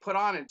I put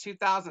on in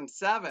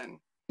 2007.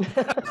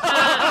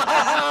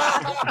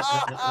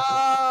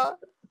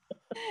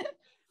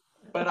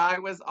 But I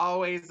was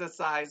always a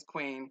size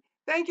queen.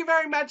 Thank you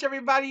very much,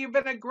 everybody. You've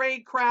been a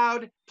great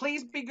crowd.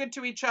 Please be good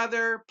to each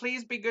other.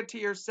 Please be good to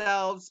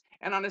yourselves.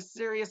 And on a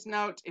serious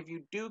note, if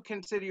you do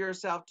consider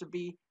yourself to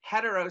be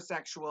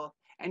heterosexual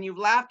and you've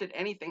laughed at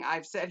anything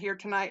I've said here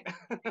tonight,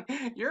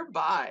 you're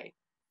bi.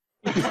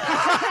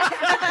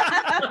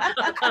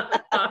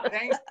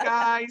 Thanks,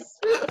 guys.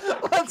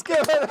 Let's give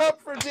it up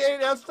for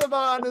Jade,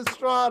 Esteban,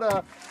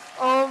 Estrada.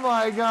 Oh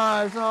my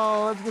gosh.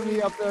 Oh, let's get me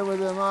up there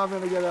with him. I'm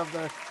going to get up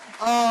there.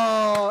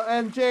 Oh,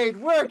 and Jade,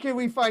 where can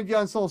we find you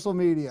on social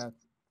media?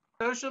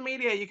 Social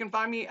media, you can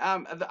find me.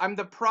 I'm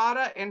the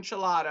Prada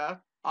Enchilada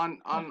on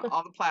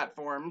all the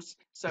platforms.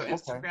 So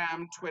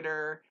Instagram,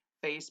 Twitter,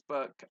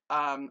 Facebook.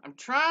 I'm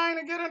trying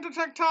to get into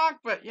TikTok,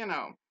 but you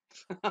know.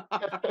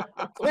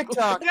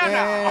 TikTok,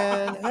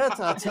 man,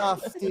 that's a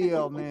tough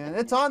deal, man.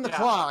 It's on the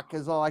clock,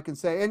 is all I can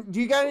say. And do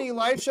you got any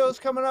live shows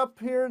coming up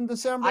here in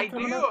December? I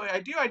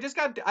do. I just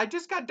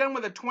got done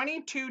with a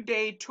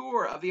 22-day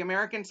tour of the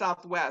American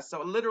Southwest.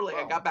 So literally,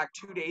 I got back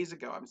 2 days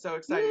ago. I'm so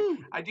excited.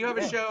 I do have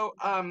a show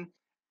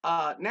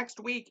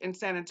next week in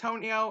San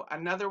Antonio,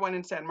 another one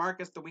in San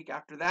Marcos the week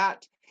after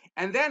that.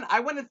 And then I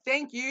want to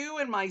thank you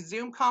and my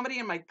Zoom comedy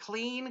and my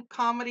clean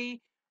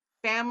comedy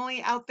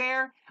family out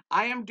there.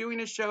 I am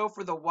doing a show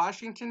for the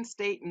Washington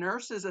State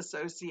Nurses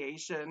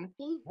Association,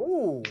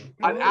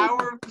 an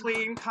hour of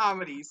clean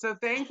comedy. So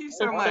thank you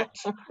so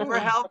much for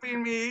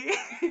helping me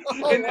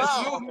in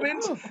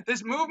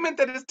this movement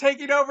that is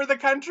taking over the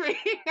country.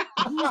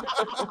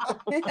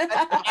 An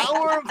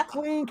hour of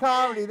clean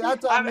comedy.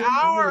 That's an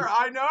hour.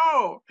 I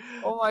know.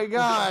 Oh my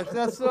gosh,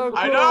 that's so cool.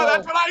 I know.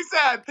 That's what I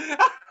said.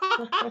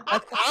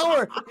 An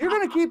hour. You're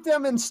going to keep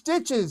them in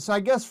stitches, I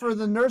guess, for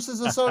the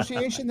Nurses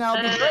Association.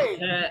 That'll be great.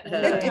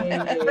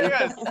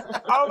 Yes.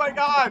 Oh my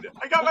God.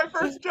 I got my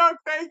first joke.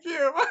 Thank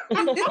you.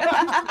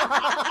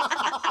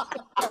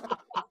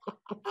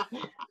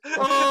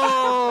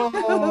 Oh.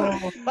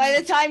 By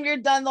the time you're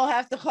done, they'll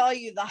have to call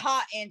you the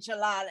hot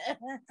enchilada.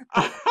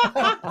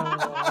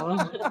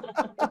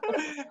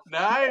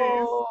 Nice.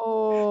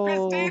 Oh.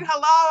 Kristine,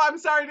 hello. I'm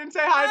sorry I didn't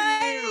say hi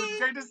to you. It's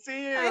great to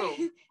see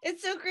you.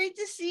 It's so great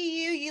to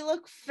see you. You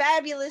look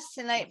fabulous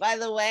tonight, by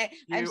the way.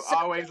 You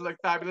always look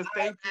fabulous.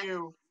 Thank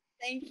you.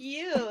 Thank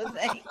you.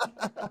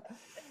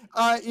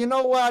 You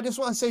know what? I just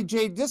want to say,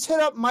 Jade, just hit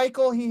up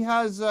Michael. He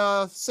has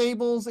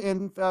sables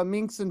and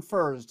minks and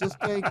furs,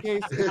 just in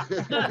case.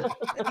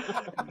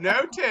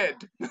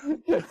 Noted.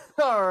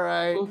 All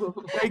right.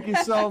 Thank you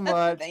so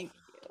much. Thank you.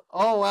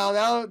 Oh,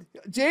 wow.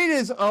 Jade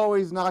is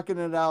always knocking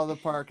it out of the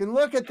park. And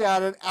look at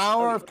that, an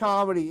hour of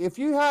comedy. If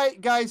you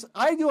guys,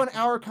 I do an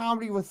hour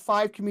comedy with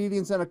 5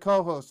 comedians and a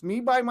co-host. Me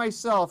by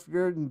myself,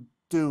 you're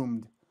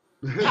doomed.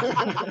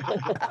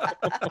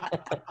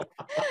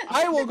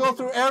 I will go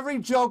through every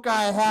joke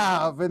I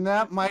have, and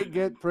that might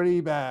get pretty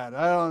bad.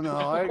 I don't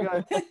know.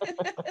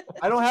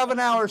 I don't have an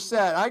hour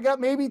set. I got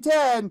maybe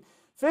 10,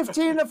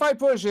 15 if I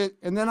push it,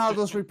 and then I'll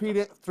just repeat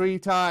it 3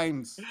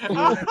 times.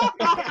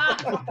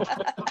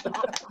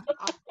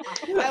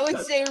 I would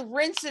say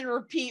rinse and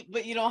repeat,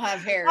 but you don't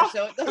have hair,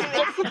 so it doesn't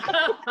make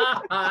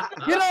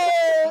You know,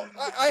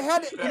 I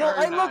had, you know,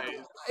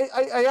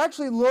 I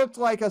actually looked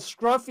like a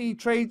scruffy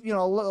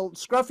little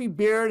scruffy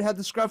beard, had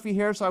the scruffy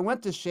hair, so I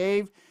went to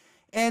shave.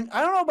 And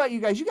I don't know about you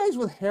guys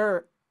with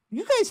hair,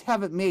 you guys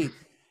have it made.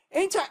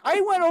 Anytime,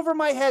 I went over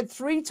my head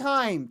 3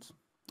 times,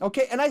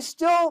 okay, and I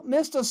still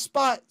missed a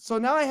spot, so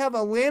now I have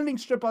a landing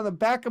strip on the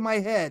back of my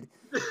head.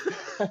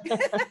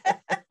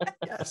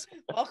 Yes.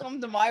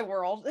 Welcome to my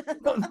world.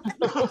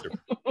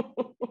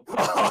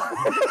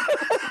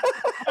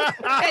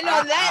 And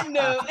on that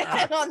note,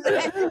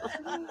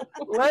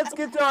 let's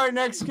get to our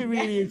next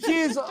comedian. She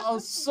is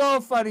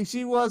so funny.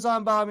 She was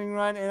on Bombing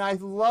Run, and I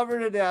love her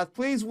to death.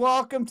 Please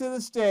welcome to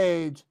the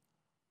stage,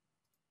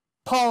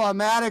 Paula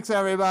Mattocks,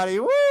 everybody.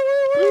 Woo,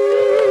 woo,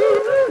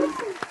 woo.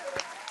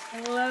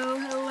 Hello,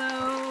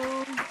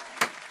 hello.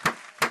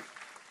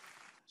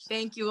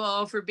 Thank you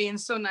all for being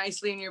so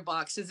nicely in your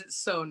boxes. It's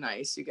so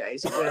nice, you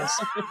guys.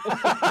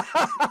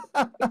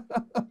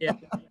 Yeah.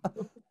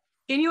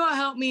 Can you all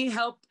help me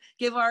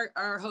give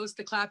our host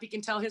the clap he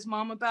can tell his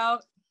mom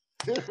about?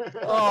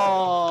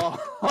 Oh.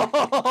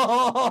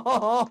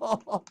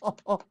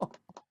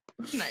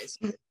 Nice.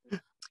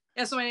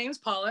 Yeah, so my name's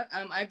Paula.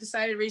 I've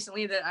decided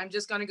recently that I'm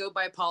just gonna go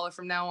by Paula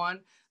from now on,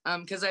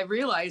 because I've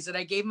realized that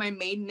I gave my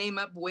maiden name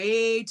up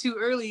way too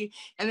early,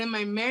 and then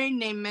my married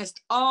name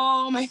messed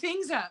all my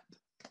things up.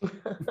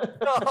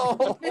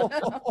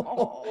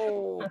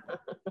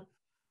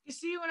 You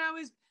see, when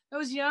I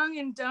was young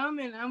and dumb,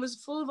 and I was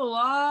full of a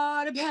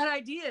lot of bad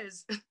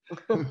ideas.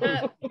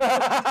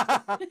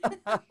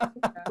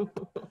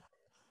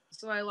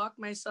 So I locked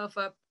myself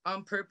up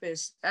on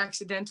purpose,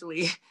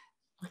 accidentally.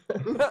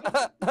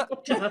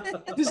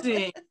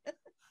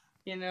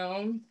 You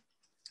know,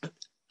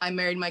 I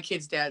married my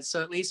kid's dad,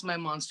 so at least my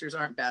monsters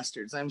aren't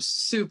bastards. I'm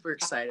super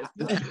excited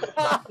for that.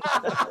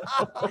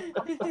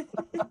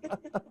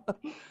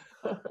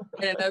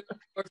 And another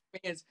for me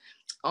is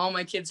all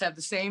my kids have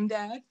the same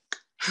dad.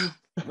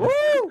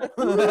 Woo!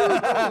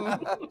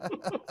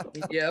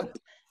 Yep.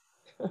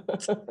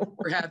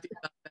 We're happy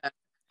about that.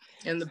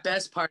 And the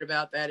best part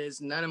about that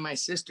is none of my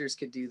sisters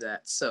could do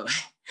that. So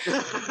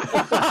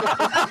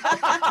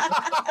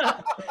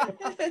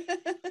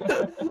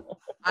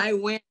I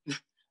win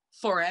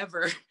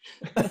forever.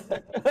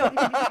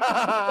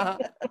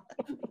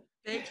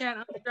 They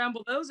can't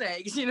unscramble those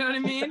eggs, you know what I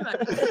mean? Like,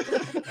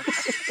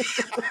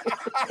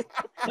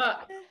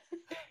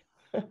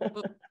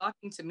 what's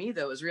shocking to me,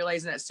 though, is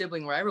realizing that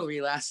sibling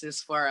rivalry lasts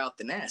this far out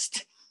the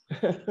nest.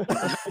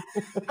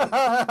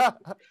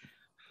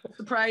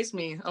 Surprised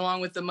me,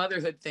 along with the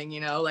motherhood thing,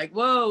 you know, like,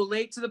 whoa,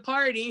 late to the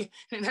party,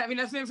 didn't have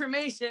enough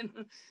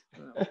information.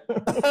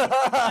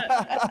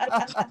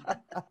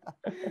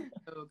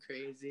 So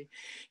crazy.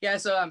 Yeah,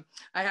 so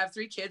I have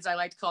 3 kids. I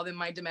like to call them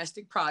my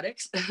domestic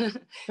products.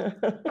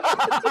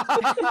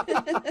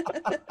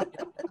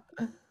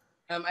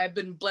 I've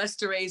been blessed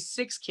to raise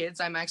 6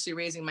 kids. I'm actually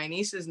raising my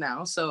nieces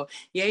now, so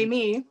yay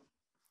me.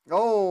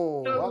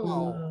 Oh,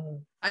 wow.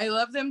 I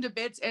love them to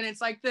bits, and it's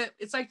like the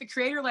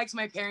creator likes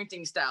my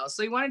parenting style,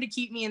 so he wanted to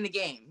keep me in the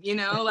game, you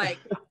know, like.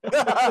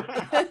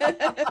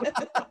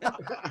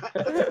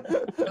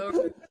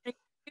 Oh, thank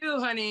you,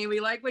 honey. We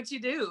like what you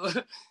do.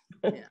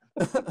 Yeah.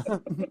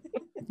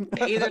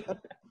 Either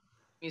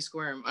me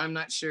squirm. I'm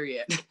not sure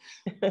yet.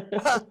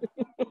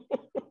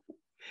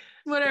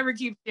 Whatever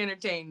keeps you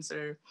entertained,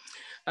 sir.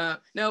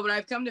 No, but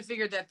I've come to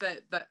figure that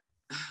the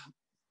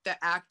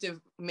act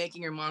of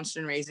making your monster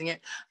and raising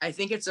it, I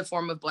think it's a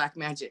form of black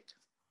magic.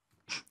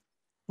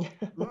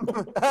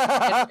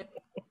 It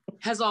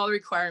has all the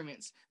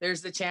requirements.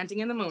 There's the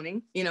chanting and the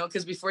moaning, you know,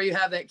 because before you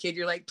have that kid,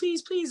 you're like,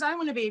 please, please, I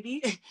want a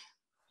baby.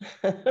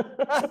 Yeah.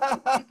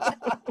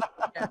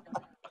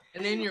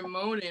 And then you're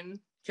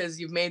moaning because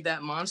you've made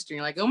that monster.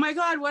 You're like, oh my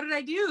God, what did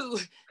I do?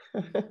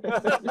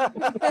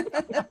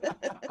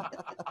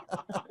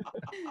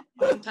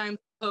 Sometimes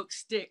folks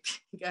stick.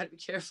 You gotta be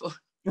careful.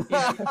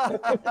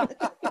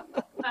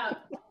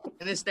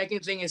 And the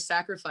second thing is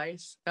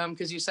sacrifice,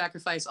 because you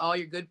sacrifice all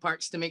your good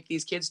parts to make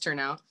these kids turn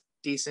out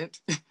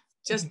decent,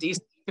 just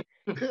decent.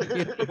 And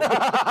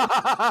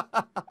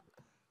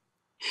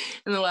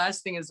the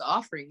last thing is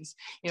offerings,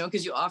 you know,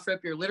 because you offer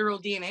up your literal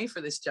DNA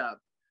for this job.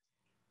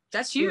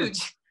 That's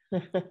huge.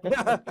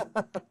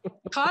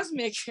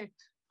 Cosmic,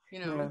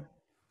 you know.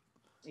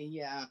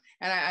 Yeah.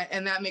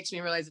 And that makes me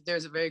realize that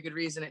there's a very good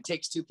reason it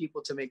takes 2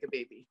 people to make a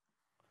baby.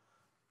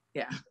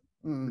 Yeah.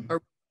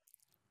 Or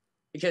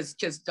because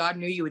God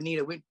knew you would need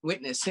a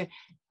witness,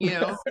 you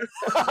know.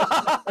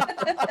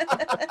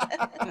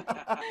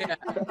 Yeah.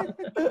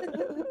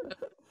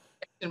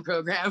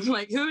 Program,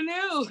 like, who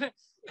knew?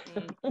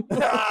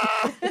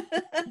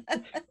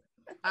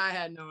 I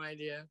had no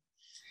idea.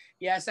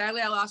 Yeah,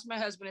 sadly, I lost my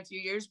husband a few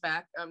years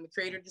back. The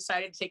creator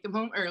decided to take him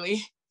home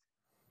early.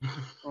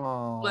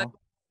 Son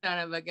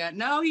of a gun.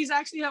 No, he's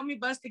actually helped me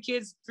bust the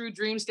kids through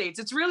dream states.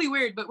 It's really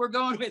weird, but we're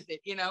going with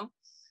it, you know.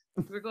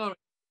 We're going.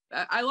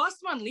 I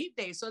lost him on leap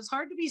day, so it's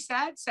hard to be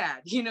sad,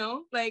 you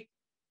know, like,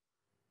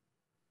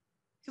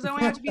 because I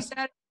won't have to be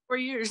sad for 4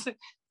 years.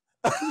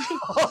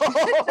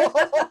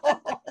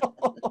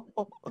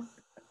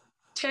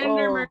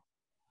 Tender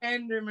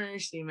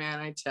mercy, man,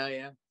 I tell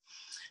you.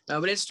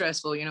 No, but it's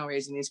stressful, you know,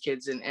 raising these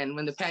kids. And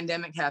when the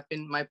pandemic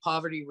happened, my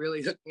poverty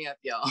really hooked me up,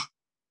 y'all,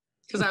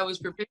 because I was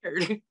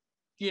prepared,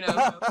 you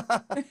know.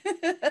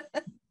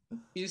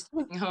 Used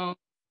to being home.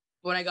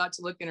 When I got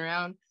to looking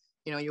around,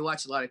 you know, you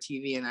watch a lot of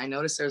TV, and I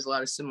noticed there's a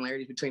lot of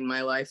similarities between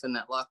my life and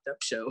that Locked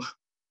Up show.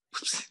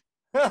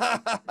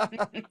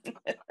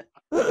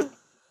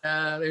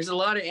 There's a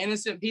lot of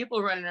innocent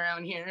people running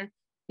around here,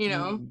 you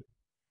know. And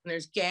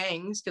there's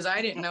gangs, because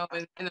I didn't know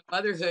in the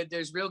motherhood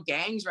there's real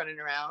gangs running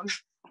around.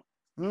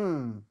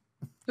 Who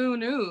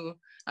knew?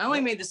 I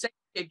only made the second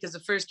kid because the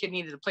first kid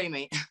needed a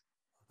playmate.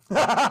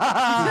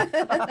 Yeah.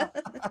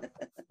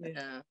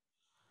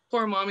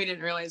 Poor mommy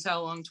didn't realize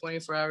how long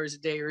 24 hours a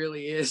day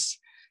really is.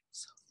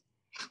 So.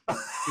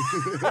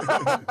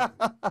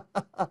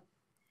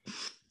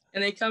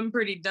 And they come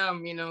pretty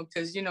dumb, you know,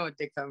 because you know what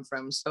they come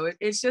from. So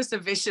it's just a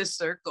vicious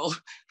circle.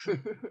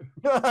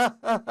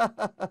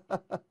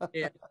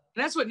 Yeah.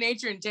 And that's what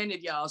nature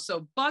intended, y'all.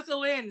 So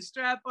buckle in,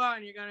 strap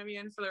on. You're going to be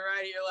in for the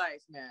ride of your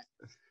life, man.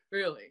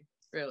 Really,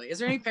 really. Is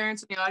there any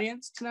parents in the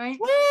audience tonight?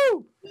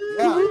 Woo!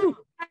 Yeah.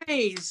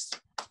 Nice.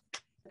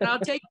 And I'll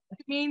take it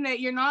to mean that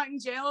you're not in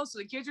jail, so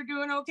the kids are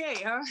doing okay,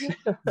 huh?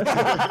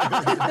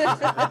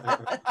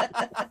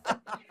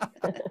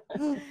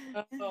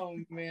 Oh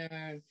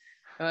man.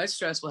 It's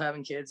stressful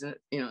having kids, and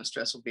it's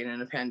stressful being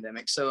in a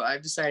pandemic. So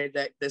I've decided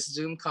that this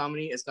Zoom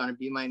comedy is going to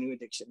be my new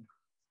addiction.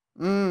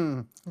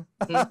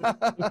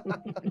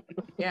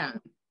 Yeah.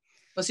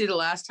 Well, see, the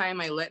last time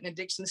I let an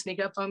addiction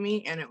sneak up on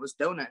me, and it was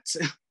donuts.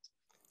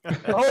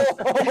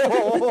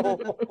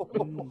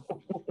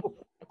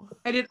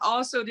 I did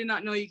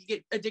not know you could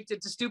get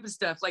addicted to stupid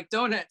stuff like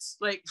donuts.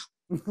 Like,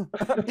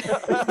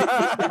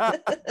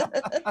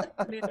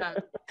 yeah.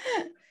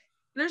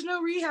 There's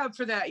no rehab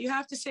for that. You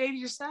have to say it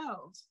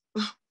yourself.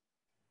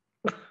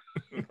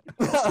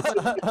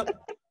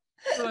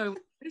 So I want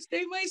to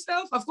save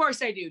myself? Of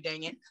course I do,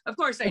 dang it. Of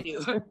course I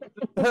do.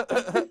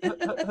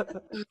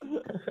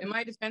 In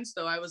my defense,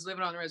 though, I was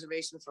living on the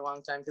reservation for a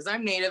long time because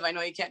I'm native. I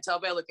know you can't tell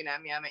by looking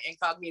at me. I'm an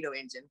incognito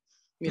engine,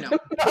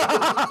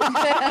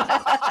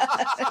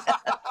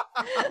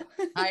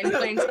 I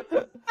planes.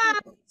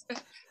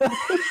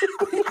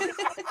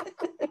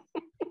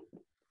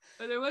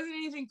 But there wasn't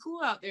anything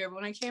cool out there. But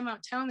when I came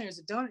out town, there's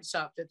a donut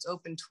shop that's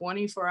open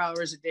 24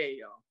 hours a day,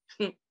 y'all.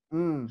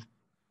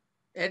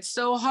 It's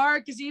so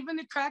hard because even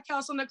the crack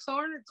house on the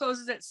corner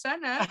closes at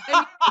sunup.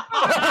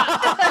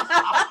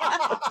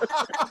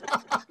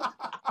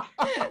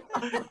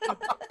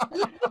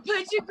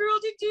 What you girl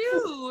to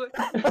do?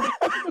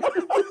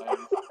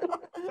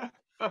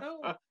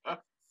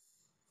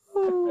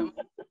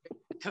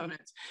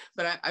 Donuts.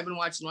 But I've been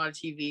watching a lot of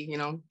TV.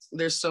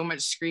 There's so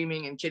much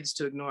screaming and kids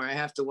to ignore. I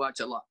have to watch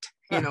a lot.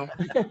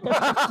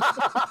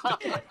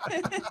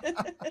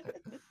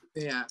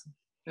 Yeah.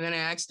 And then I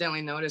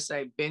accidentally noticed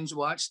I binge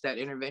watched that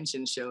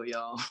intervention show,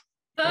 y'all.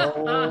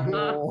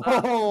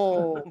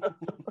 Oh.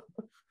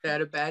 Is that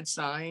a bad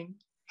sign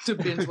to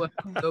binge watch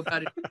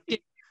about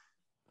it?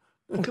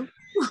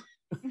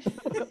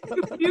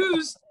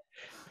 Confused.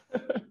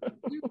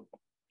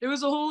 There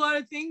was a whole lot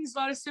of things, a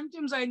lot of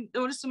symptoms I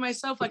noticed in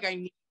myself, like I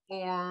need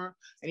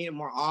it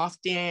more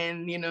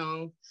often,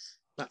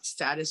 not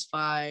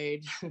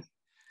satisfied.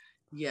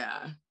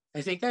 Yeah.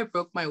 I think I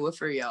broke my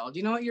woofer, y'all. Do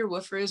you know what your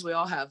woofer is? We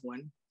all have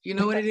one. Do you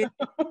know what it is?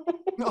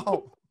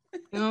 No.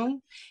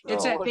 No?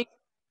 It's that thing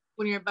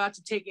when you're about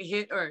to take a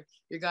hit or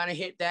you're going to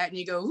hit that and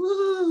you go,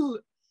 woo!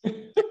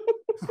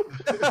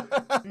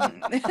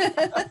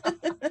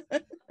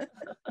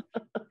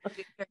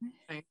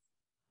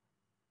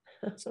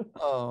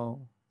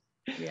 Oh.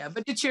 Yeah,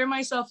 but to cheer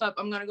myself up,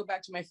 I'm going to go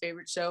back to my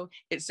favorite show.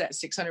 It's that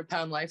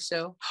 600-pound life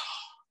show.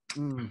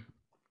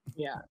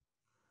 Yeah.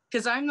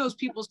 Because I'm those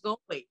people's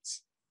goal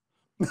weights.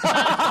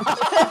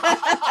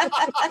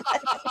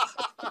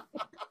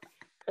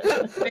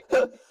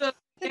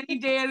 Any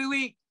day of the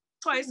week,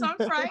 twice on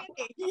Friday,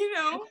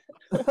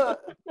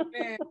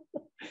 Man,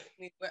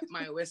 wet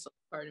my whistle,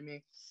 pardon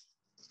me.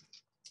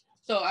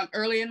 So I'm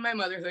early in my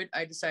motherhood.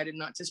 I decided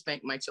not to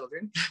spank my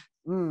children.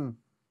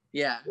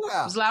 Yeah.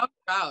 I was loud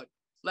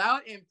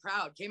and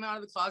proud. Came out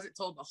of the closet,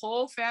 told the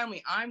whole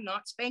family, I'm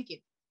not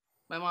spanking.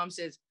 My mom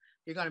says,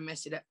 you're going to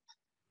mess it up.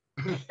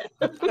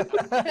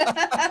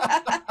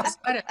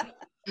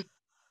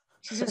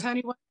 She says,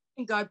 honey, why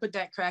didn't God put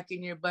that crack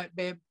in your butt,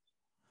 babe?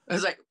 I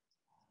was like, what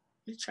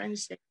are you trying to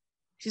say?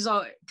 She's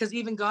all, because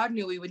even God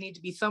knew we would need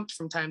to be thumped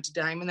from time to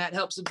time, and that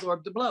helps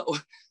absorb the blow.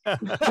 Right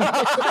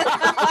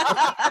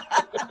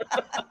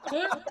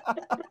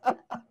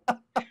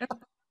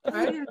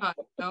or not?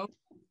 No,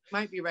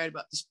 might be right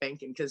about the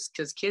spanking, because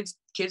kids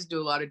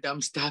do a lot of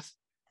dumb stuff,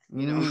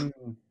 but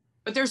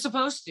they're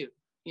supposed to,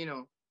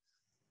 And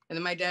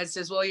then my dad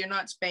says, well, you're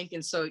not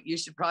spanking, so you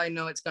should probably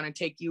know it's going to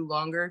take you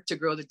longer to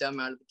grow the dumb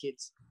out of the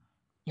kids.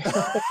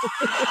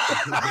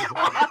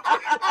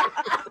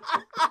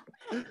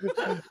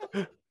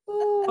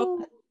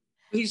 Oh,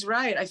 he's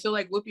right. I feel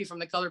like Whoopi from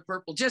The Color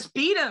Purple. Just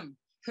beat him.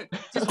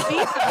 Just beat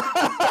him.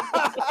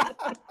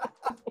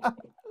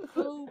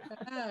 So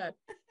bad.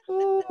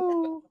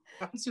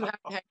 Once you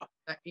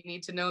you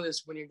need to know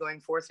this when you're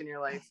going forth in your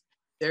life.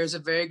 There's a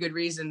very good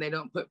reason they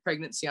don't put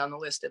pregnancy on the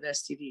list of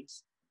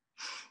STDs.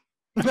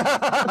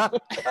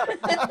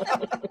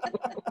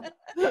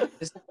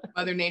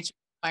 Mother Nature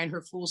find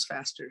her fools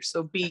faster,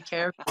 so be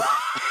careful.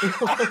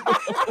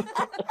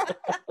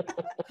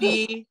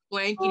 Be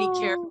blankety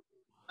careful.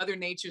 Mother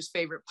Nature's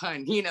favorite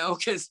pun,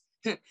 because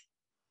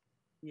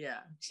yeah,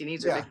 she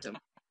needs her victim,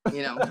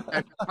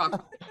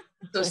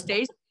 So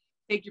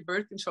take your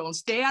birth control and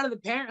stay out of the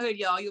parenthood,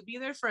 y'all. You'll be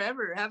there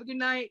forever. Have a good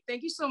night.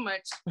 Thank you so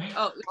much.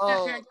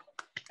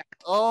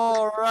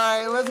 All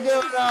right, let's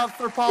give it up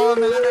for Paula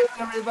Mattocks,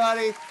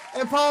 everybody.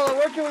 And Paula,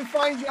 where can we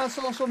find you on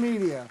social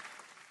media?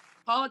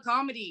 Paula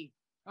Comedy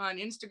on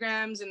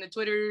Instagrams and the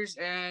Twitters,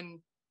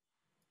 and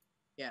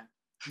yeah.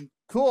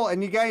 Cool.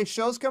 And you got any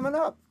shows coming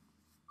up?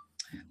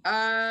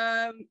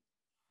 No.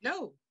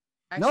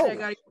 Actually, I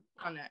got to get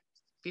on that.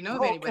 If you know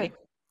of anybody. Okay.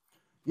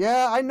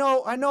 Yeah, I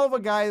know of a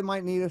guy that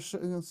might need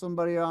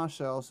somebody on a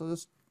show, so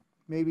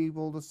maybe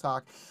we'll just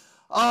talk.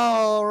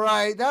 All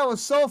right, that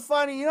was so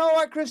funny. You know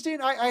what, Kristine?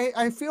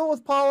 I feel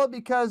with Paula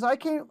because I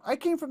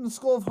came from the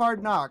school of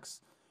hard knocks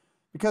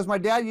because my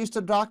dad used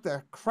to knock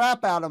the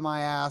crap out of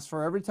my ass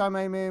for every time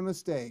I made a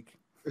mistake.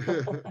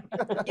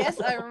 Yes,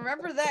 I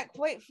remember that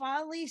quite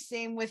fondly.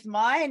 Same with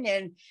mine,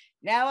 and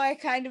now I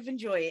kind of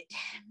enjoy it.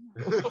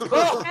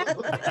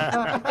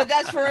 But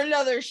that's for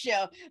another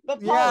show.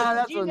 But Paula, Yeah,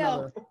 that's did you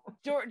know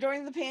another.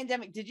 during the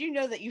pandemic, did you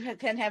know that you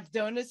can have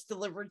donuts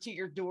delivered to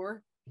your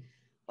door?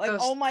 Like,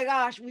 oh my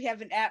gosh, we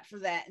have an app for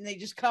that, and they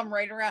just come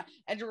right around.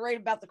 And to write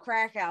about the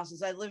crack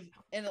houses, I live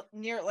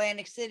near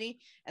Atlantic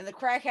City, and the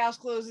crack house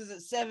closes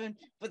at 7,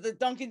 but the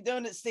Dunkin'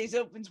 Donuts stays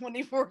open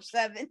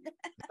 24/7.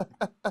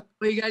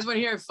 Well, you guys want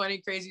to hear a funny,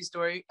 crazy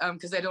story?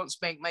 Because I don't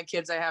spank my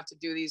kids, I have to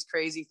do these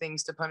crazy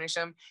things to punish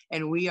them,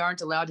 and we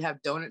aren't allowed to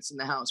have donuts in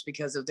the house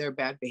because of their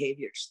bad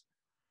behaviors.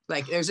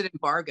 Like, there's an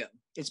embargo.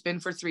 It's been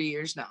for 3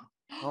 years now.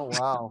 Oh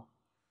wow.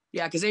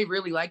 Yeah, because they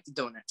really like the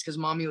donuts because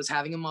mommy was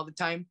having them all the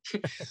time.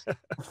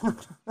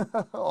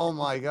 Oh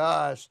my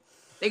gosh.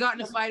 They got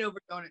in a fight over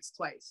donuts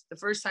twice. The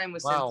first time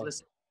was Wow. senseless.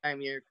 The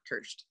time you're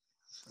cursed.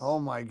 Oh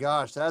my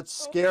gosh, that's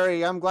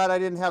scary. I'm glad I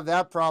didn't have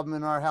that problem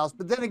in our house.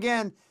 But then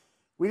again,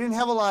 we didn't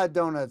have a lot of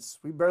donuts.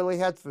 We barely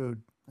had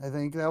food. I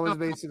think that was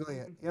basically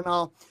it. You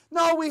know,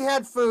 no, we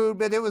had food,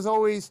 but it was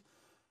always,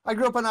 I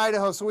grew up in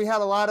Idaho, so we had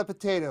a lot of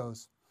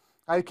potatoes.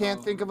 I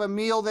can't think of a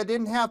meal that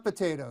didn't have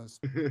potatoes.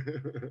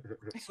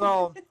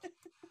 So,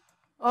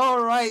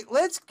 all right,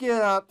 let's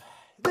get up.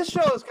 This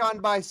show has gone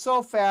by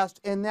so fast,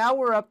 and now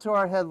we're up to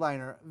our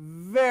headliner.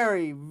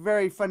 Very,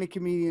 very funny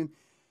comedian.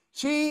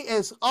 She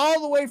is all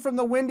the way from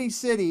the Windy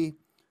City.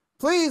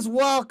 Please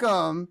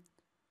welcome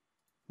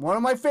one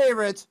of my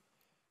favorites,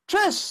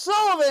 Trish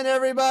Sullivan,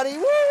 everybody.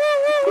 Woo,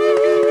 woo, woo,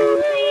 woo,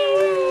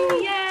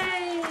 woo.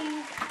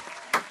 Yay!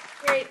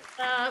 Great.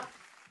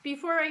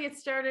 Before I get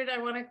started, I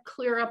want to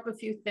clear up a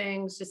few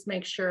things, just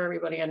make sure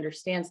everybody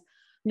understands.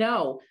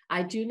 No,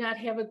 I do not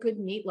have a good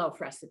meatloaf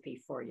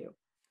recipe for you.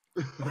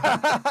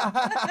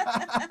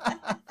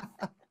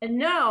 And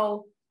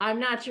no,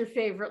 I'm not your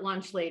favorite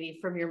lunch lady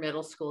from your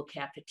middle school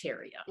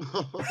cafeteria.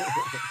 But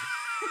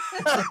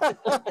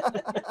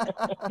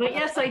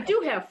yes, I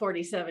do have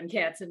 47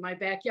 cats in my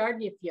backyard,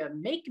 and if you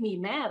make me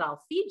mad,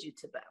 I'll feed you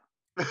to them.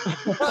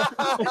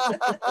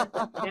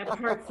 That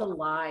part's a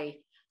lie.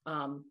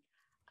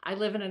 I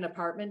live in an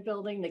apartment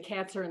building. The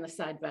cats are in the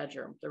side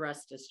bedroom. The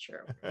rest is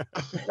true.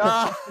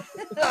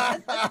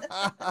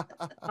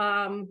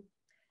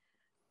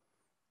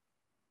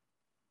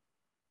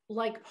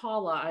 Like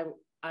Paula,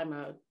 I'm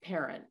a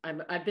parent.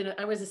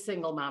 I was a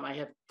single mom. I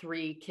have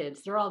 3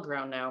 kids. They're all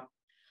grown now.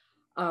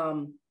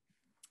 And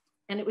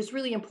it was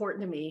really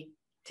important to me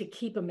to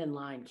keep them in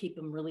line, keep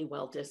them really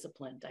well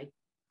disciplined.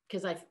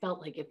 Because I felt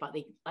like if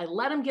I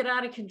let them get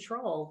out of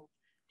control,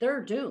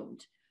 they're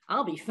doomed.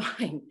 I'll be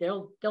fine.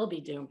 They'll be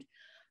doomed.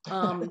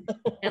 And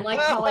like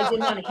Paula, I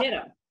didn't want to hit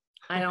them.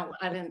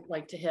 I didn't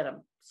like to hit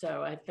them.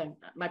 So I think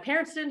my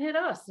parents didn't hit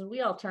us, and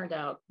we all turned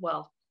out,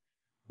 well,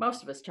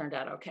 most of us turned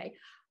out okay.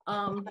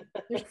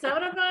 There's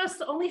 7 of us,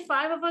 only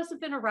 5 of us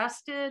have been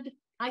arrested.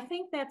 I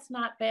think that's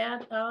not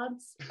bad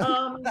odds.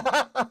 And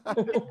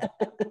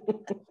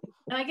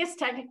I guess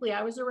technically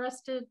I was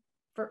arrested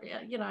for,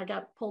 I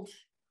got pulled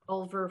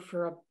over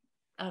for,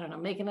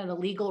 making an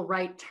illegal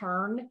right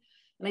turn,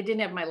 and I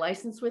didn't have my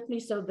license with me.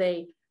 So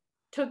they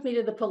took me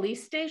to the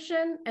police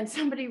station, and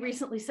somebody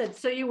recently said,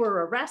 so you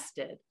were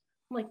arrested?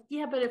 I'm like,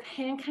 yeah, but if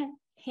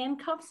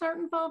handcuffs aren't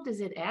involved, is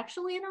it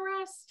actually an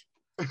arrest?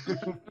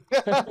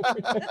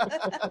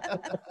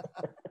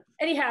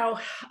 Anyhow,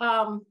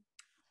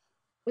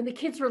 when the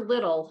kids were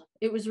little,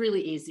 it was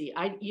really easy.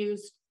 I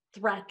used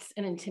threats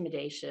and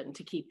intimidation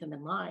to keep them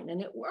in line,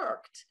 and it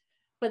worked.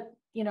 But,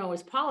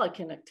 as Paula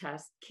can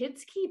attest,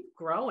 kids keep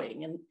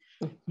growing, and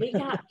they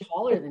got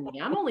taller than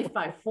me. I'm only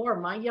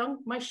 5'4".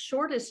 My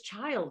shortest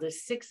child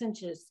is 6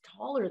 inches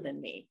taller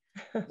than me.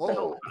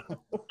 So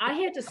I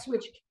had to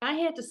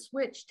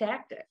switch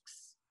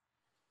tactics.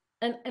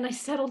 And I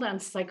settled on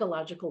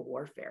psychological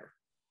warfare.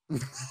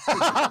 It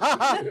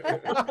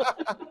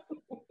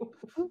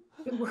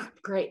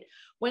worked great.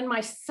 With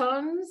my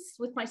sons,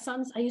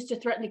 I used to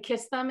threaten to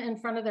kiss them in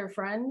front of their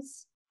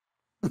friends.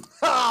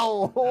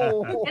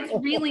 Oh, it's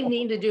really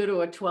mean to do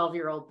to a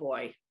 12-year-old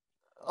boy.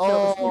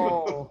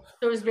 So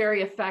it was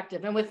very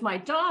effective. And with my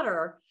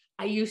daughter,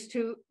 I used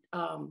to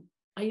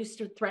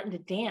threaten to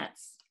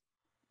dance.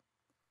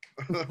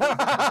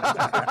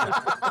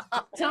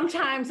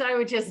 Sometimes I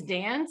would just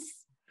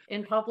dance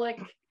in public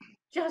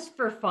just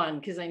for fun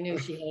because I knew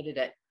she hated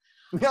it.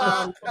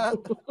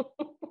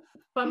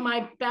 But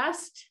my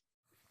best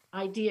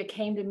idea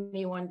came to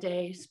me one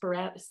day,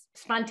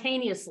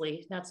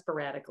 spontaneously, not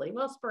sporadically,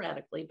 well,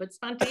 sporadically, but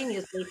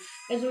spontaneously,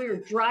 as we were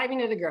driving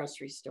to the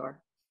grocery store.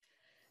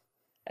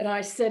 And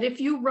I said, if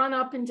you run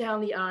up and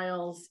down the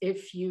aisles,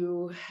 if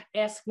you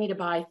ask me to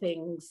buy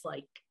things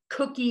like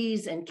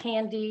cookies and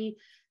candy,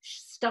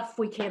 stuff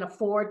we can't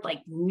afford,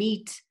 like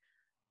meat,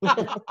 I'm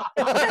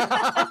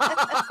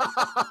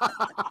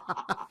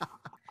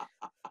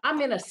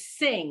going to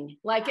sing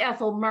like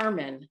Ethel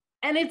Merman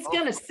And it's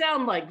going to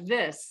sound like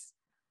this.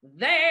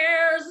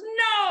 There's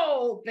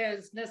no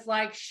business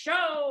like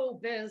show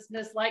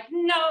business, like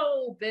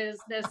no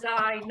business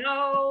I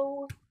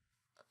know.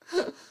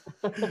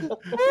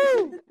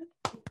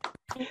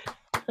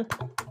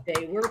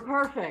 They were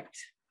perfect.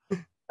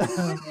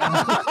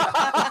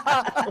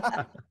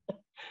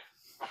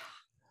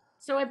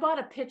 So I bought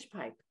a pitch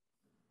pipe.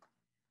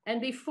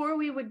 And before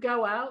we would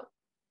go out,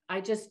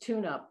 I just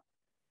tune up.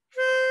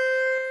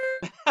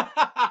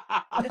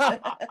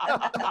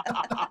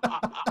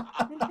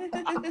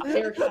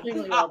 They're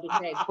extremely well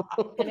behaved.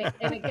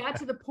 And it got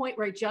to the point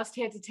where I just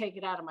had to take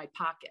it out of my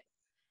pocket.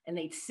 And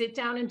they'd sit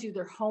down and do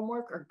their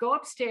homework or go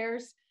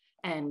upstairs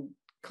and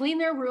clean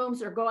their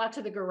rooms or go out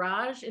to the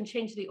garage and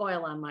change the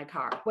oil on my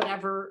car,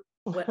 whatever.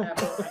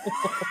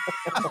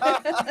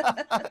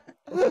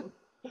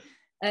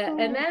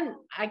 And then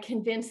I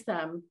convinced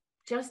them,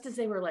 just as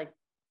they were like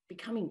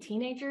becoming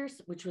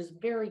teenagers, which was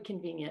very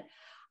convenient,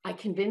 I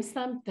convinced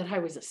them that I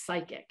was a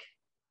psychic.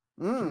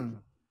 I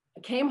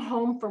came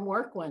home from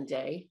work one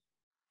day.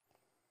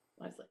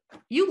 I was like,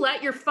 you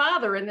let your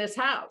father in this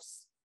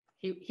house.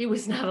 He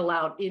was not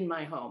allowed in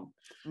my home.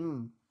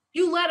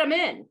 You let him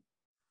in.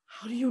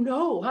 How do you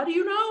know? How do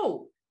you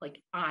know?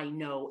 Like, I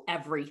know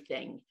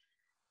everything.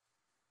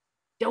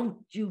 Don't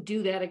you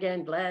do that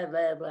again, blah,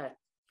 blah, blah.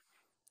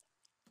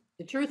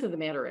 The truth of the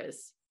matter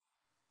is,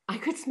 I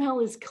could smell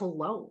his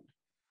cologne.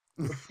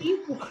 He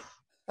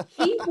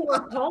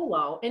wore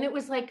polo, and it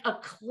was like a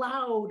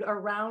cloud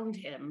around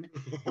him.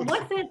 And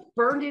once that's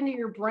burned into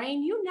your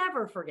brain, you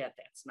never forget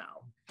that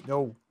smell.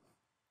 No.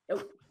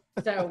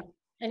 So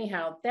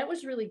anyhow, that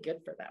was really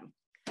good for them.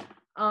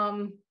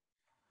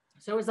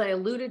 So as I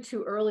alluded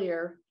to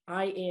earlier,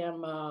 I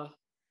am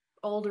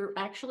older.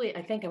 Actually,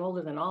 I think I'm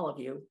older than all of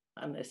you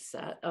on this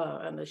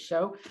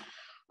show.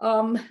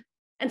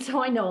 And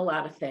so I know a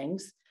lot of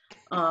things.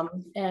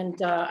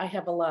 And I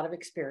have a lot of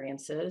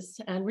experiences.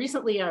 And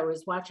recently I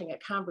was watching a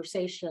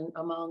conversation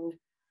among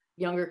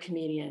younger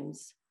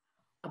comedians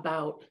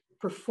about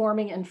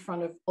performing in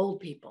front of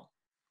old people.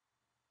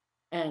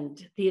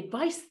 And the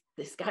advice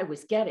this guy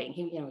was getting,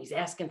 he's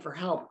asking for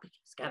help.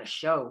 He's got a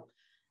show.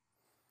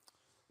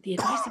 The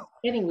advice he was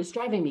getting was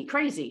driving me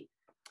crazy.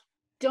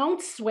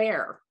 Don't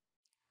swear.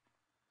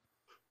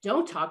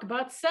 Don't talk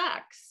about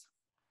sex.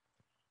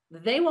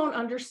 They won't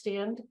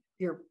understand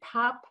your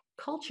pop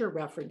culture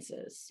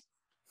references.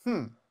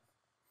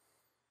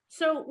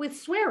 So with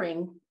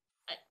swearing,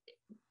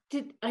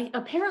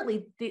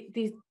 apparently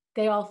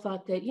they all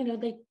thought that,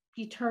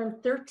 you turn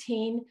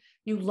 13,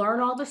 you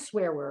learn all the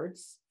swear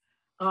words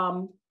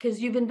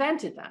because you've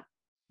invented them.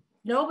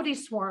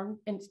 Nobody's sworn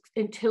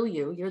until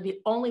you're the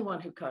only one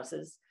who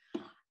cusses.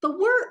 The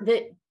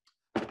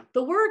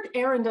word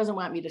Aaron doesn't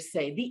want me to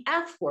say, the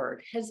F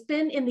word, has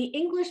been in the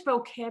English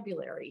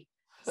vocabulary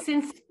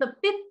since the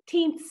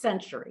 15th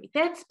century.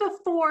 That's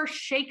before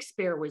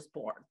Shakespeare was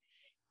born.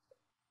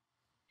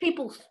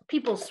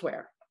 People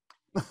swear.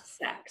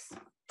 Sex.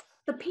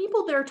 The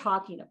people they're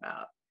talking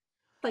about,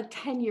 like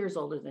 10 years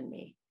older than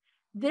me,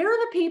 they're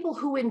the people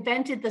who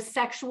invented the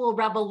sexual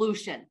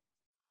revolution.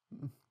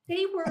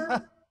 They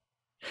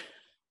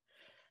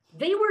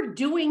were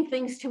doing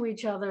things to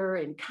each other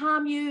in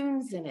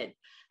communes and at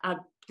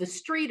the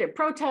street at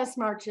protest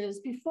marches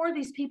before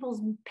these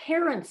people's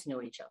parents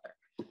knew each other.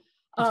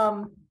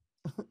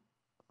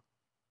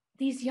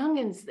 These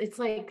youngins, it's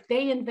like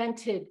they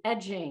invented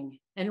edging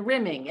and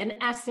rimming and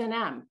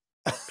S&M.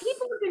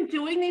 People have been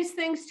doing these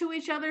things to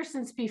each other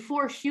since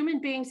before human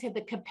beings had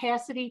the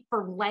capacity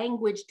for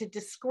language to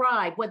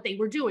describe what they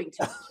were doing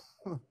to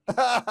each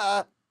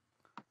other.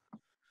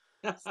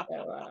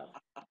 So,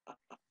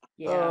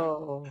 yeah.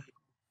 Oh.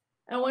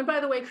 And by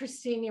the way,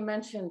 Kristine, you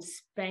mentioned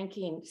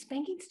spanking.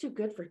 Spanking's too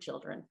good for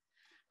children.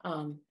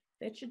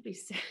 That should be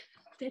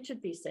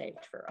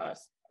saved for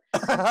us.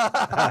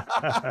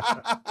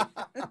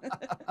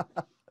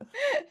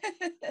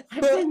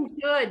 I've been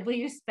good. Will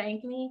you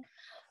spank me?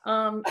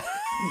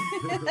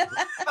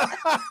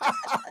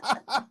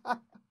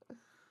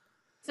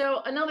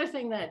 So another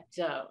thing that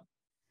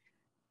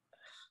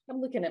I'm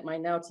looking at my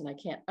notes and I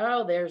can't.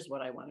 Oh, there's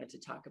what I wanted to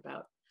talk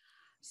about.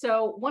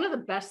 So one of the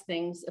best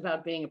things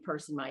about being a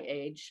person my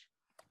age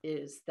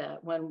is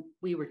that when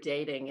we were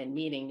dating and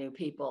meeting new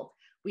people,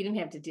 we didn't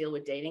have to deal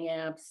with dating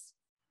apps.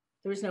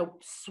 There was no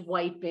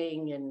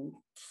swiping and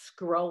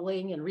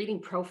scrolling and reading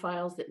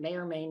profiles that may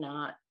or may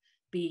not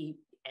be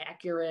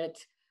accurate,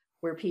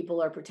 where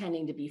people are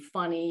pretending to be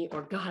funny,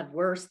 or God,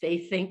 worse, they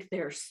think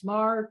they're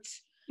smart.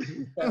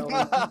 So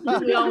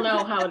we all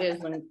know how it is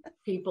when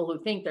people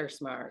who think they're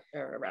smart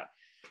are around.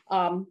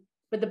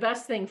 But the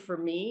best thing for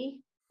me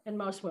and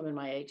most women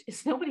my age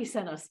is nobody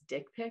sent us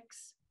dick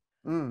pics.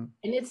 And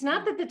it's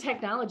not that the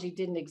technology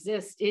didn't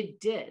exist, it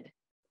did.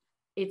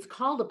 It's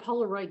called a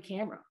Polaroid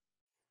camera.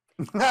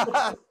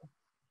 But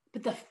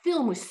the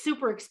film was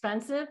super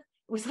expensive.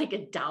 It was like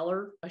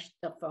 $1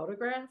 a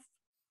photograph.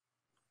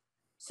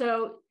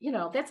 So,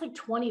 that's like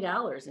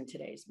 $20 in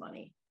today's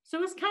money. So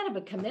it was kind of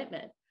a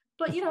commitment.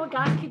 But, a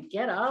guy could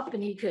get up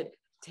and he could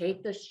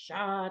take the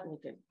shot and he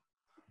could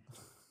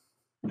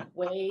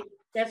Wait,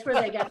 that's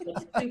where they got the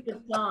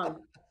stupid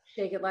song,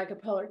 Shake It Like a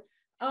Polar.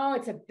 Oh,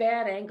 it's a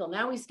bad angle.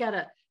 Now he's got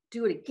to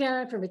do it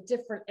again from a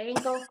different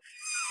angle.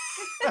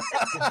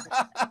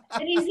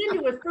 And he's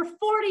into it for $40.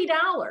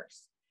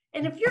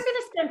 And if you're going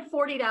to spend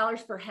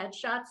 $40 for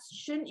headshots,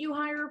 shouldn't you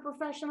hire a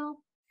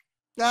professional?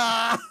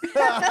 But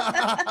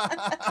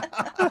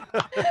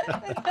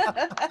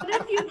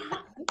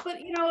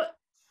you know,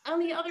 on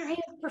the other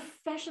hand,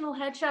 professional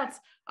headshots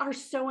are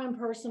so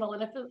impersonal.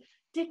 And if a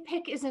dick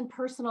pic isn't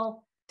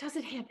personal, does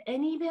it have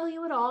any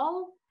value at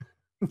all?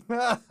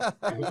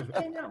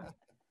 I know.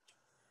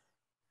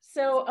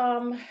 So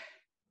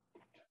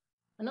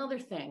another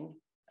thing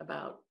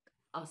about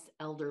us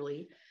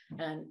elderly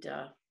and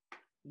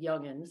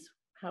youngins,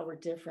 how we're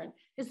different,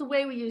 is the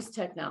way we use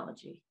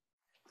technology.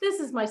 This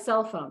is my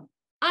cell phone.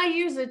 I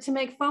use it to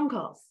make phone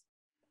calls.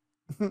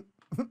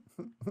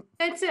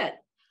 That's it.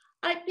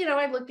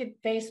 I look at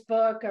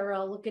Facebook or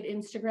I'll look at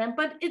Instagram,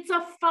 but it's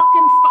a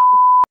fucking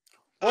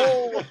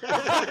every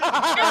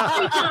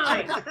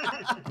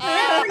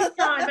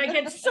time I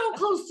get so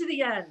close to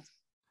the end.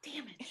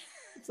 Damn it.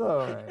 It's all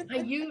right.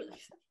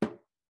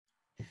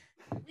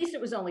 At least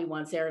it was only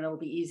once, Aaron. It'll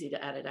be easy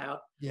to edit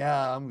out.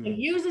 Yeah, I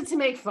use it to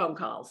make phone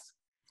calls.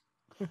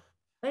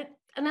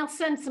 And I'll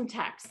send some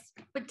texts,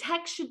 but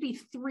text should be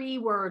 3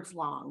 words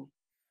long.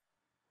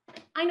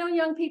 I know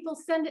young people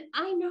send it.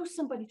 I know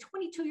somebody,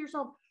 22 years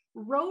old,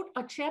 wrote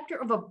a chapter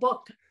of a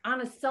book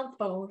on a cell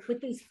phone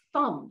with his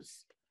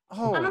thumbs.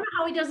 Oh. I don't know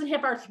how he doesn't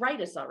have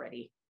arthritis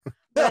already,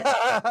 but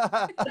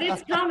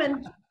it's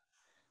coming.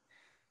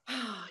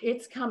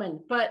 It's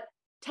coming, but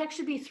text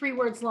should be 3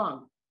 words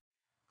long.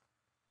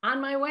 On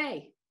my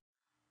way.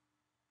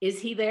 Is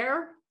he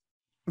there?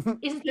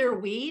 Is there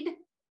weed?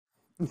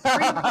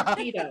 Bring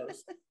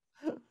mosquitoes.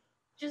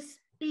 Just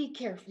be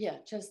careful. Yeah,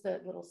 just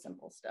the little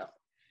simple stuff.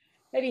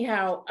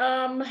 Anyhow,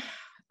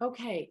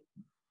 okay.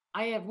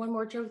 I have one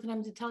more joke that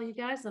I'm to tell you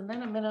guys, and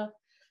then I'm gonna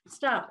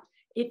stop.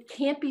 It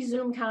can't be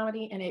Zoom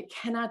comedy, and it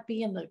cannot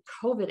be in the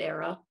COVID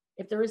era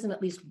if there isn't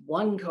at least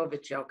one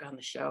COVID joke on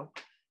the show.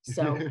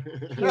 So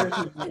here's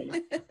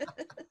the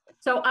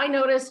So I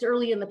noticed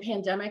early in the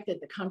pandemic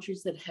that the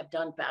countries that have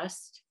done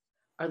best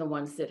are the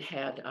ones that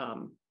had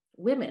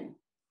women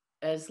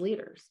as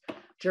leaders.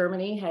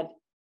 Germany had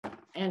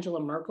Angela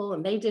Merkel,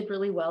 and they did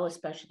really well,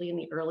 especially in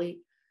the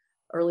early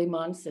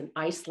months. And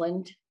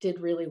Iceland did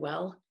really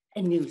well.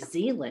 And New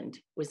Zealand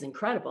was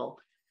incredible.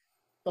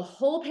 The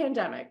whole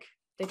pandemic,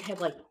 they've had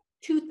like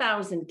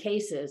 2,000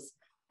 cases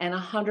and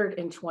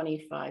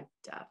 125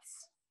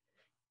 deaths.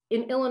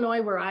 In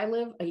Illinois, where I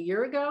live, a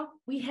year ago,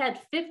 we had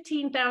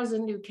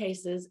 15,000 new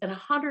cases and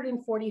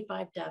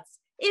 145 deaths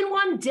in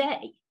one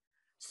day.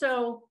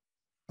 So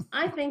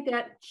I think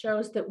that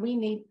shows that we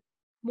need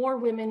more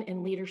women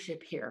in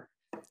leadership here.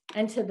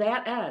 And to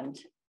that end,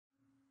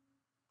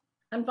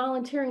 I'm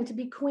volunteering to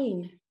be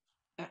queen.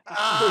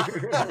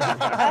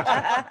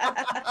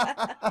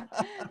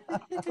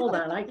 Hold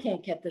on, I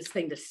can't get this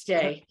thing to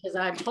stay because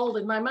I'm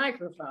holding my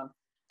microphone.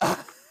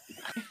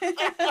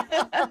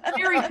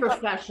 Very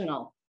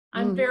professional.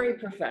 I'm very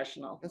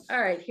professional.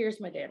 All right, here's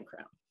my damn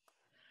crown.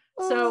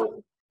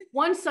 So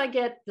once I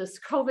get this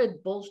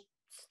COVID bull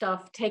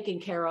stuff taken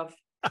care of,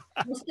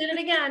 I just did it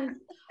again.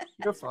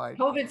 You're fine.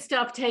 COVID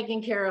stuff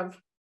taken care of.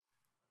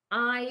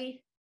 I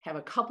have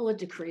a couple of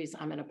decrees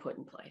I'm going to put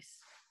in place.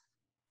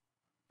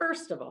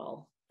 First of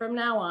all, from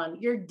now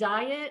on, your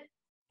diet,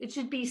 it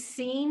should be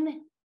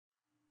seen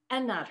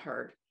and not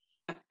heard.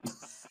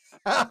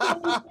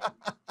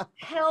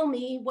 Tell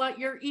me what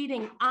you're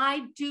eating.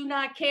 I do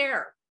not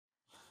care.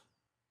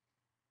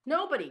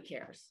 Nobody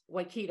cares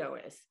what keto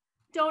is.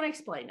 Don't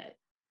explain it.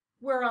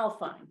 We're all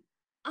fine.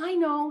 I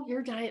know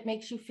your diet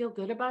makes you feel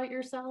good about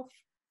yourself.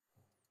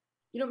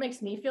 You know what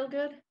makes me feel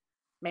good?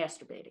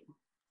 Masturbating.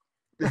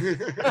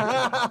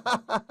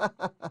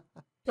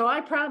 So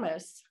I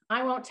promise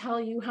I won't tell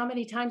you how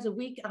many times a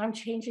week I'm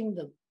changing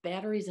the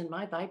batteries in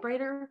my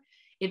vibrator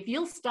if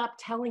you'll stop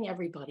telling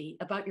everybody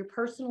about your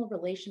personal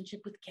relationship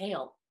with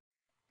kale.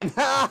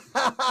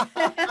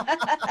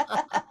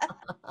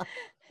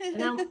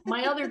 Now,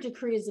 my other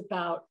decree is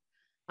about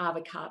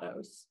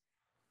avocados.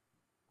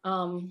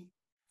 From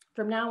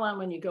now on,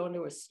 when you go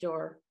into a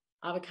store,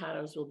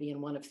 avocados will be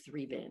in one of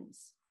 3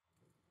 bins.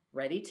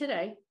 Ready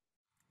today,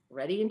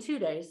 ready in 2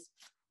 days,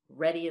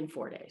 ready in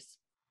 4 days.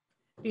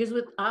 Because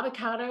with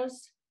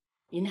avocados,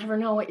 you never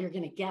know what you're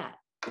going to get.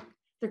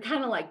 They're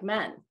kind of like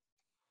men.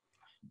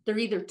 They're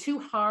either too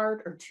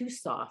hard or too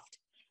soft.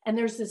 And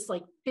there's this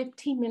like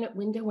 15-minute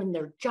window when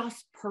they're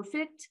just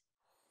perfect.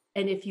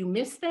 And if you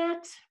miss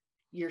that,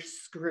 you're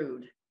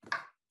screwed.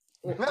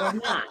 Or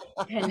not,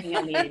 depending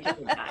on the age of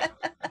the guy.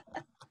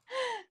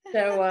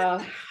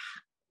 So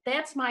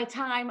that's my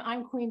time.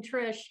 I'm Queen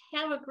Trish.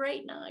 Have a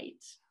great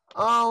night.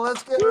 Oh,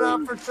 let's give it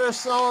up for Trish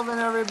Sullivan,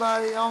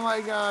 everybody. Oh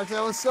my gosh,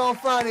 that was so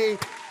funny.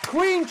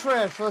 Queen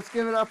Trish, let's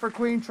give it up for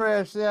Queen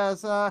Trish.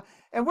 Yes.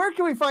 And where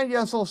can we find you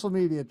on social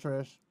media,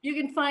 Trish? You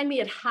can find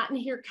me at Hot in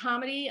Here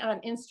Comedy on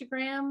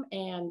Instagram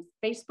and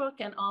Facebook,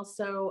 and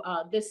also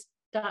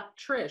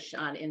this.trish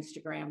on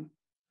Instagram.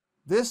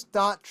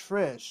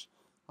 This.Trish.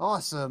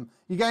 Awesome.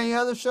 You got any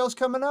other shows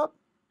coming up?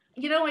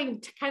 You know, I'm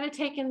kind of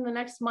taking the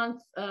next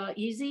month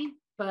easy,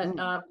 but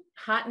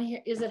Hot in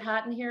Here, Is It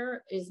Hot in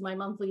Here is my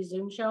monthly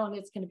Zoom show, and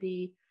it's going to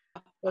be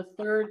the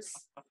third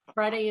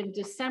Friday in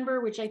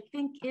December, which I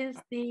think is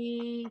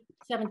the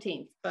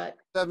 17th, but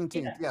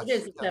 17th, yeah, yes. it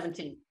is the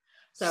 17th.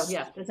 So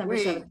yeah, December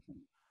 17th.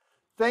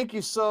 Thank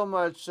you so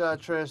much,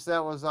 Trish.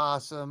 That was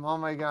awesome. Oh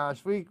my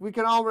gosh, we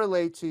can all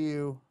relate to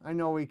you. I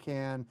know we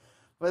can.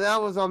 But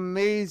that was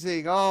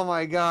amazing. Oh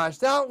my gosh,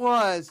 that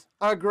was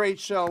a great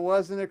show,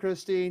 wasn't it,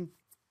 Kristine?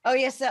 Oh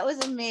yes, that was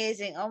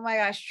amazing. Oh my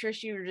gosh,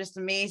 Trish, you were just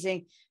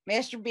amazing.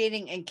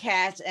 Masturbating and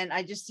cats, and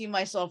I just see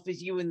myself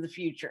as you in the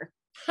future.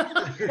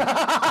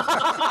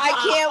 I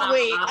can't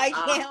wait. I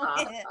can't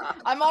wait.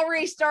 I'm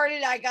already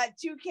started. I got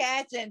 2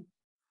 cats and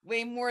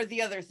way more of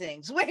the other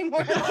things. Way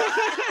more.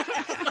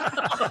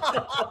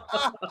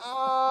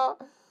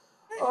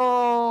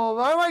 Oh,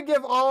 I want to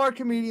give all our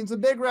comedians a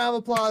big round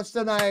of applause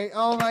tonight.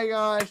 Oh my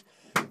gosh.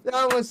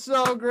 That was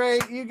so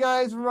great. You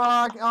guys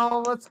rock.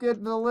 Oh, let's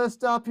get the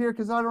list up here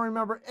because I don't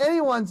remember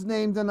anyone's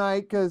name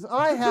tonight because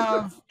I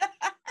have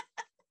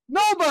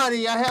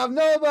nobody. I have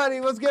nobody.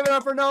 Let's give it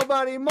up for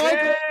nobody.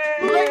 Michael,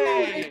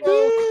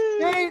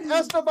 Jade,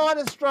 Esteban,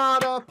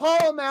 Estrada,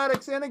 Paula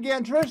Mattocks, and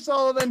again, Trish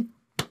Sullivan,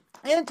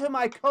 and to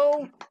my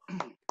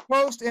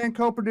co-host and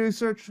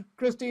co-producer,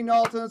 Kristine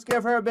Knowlton. Let's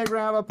give her a big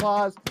round of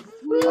applause.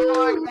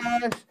 Oh my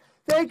gosh.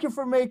 Thank you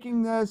for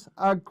making this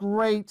a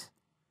great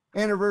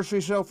anniversary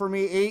show for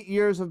me. 8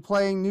 years of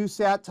playing new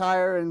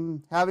satire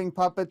and having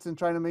puppets and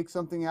trying to make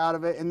something out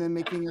of it and then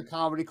making a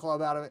comedy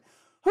club out of it.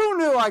 Who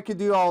knew I could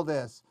do all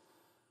this?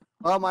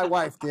 Well, my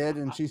wife did,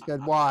 and she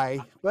said, why?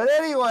 But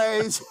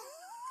anyways,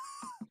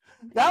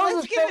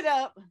 Let's give it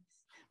up.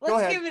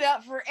 Let's give it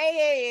up for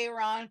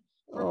Aaron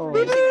for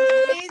producing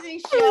this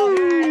amazing show.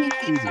 And he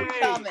keeps on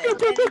coming.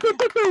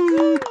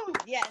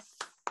 Yes.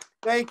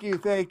 Thank you.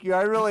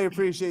 I really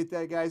appreciate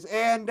that, guys.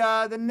 And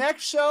the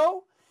next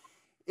show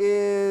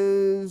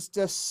is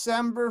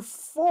December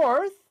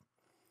 4th.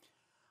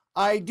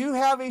 I do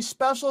have a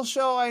special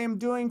show I am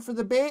doing for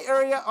the Bay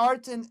Area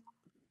Arts and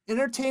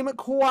Entertainment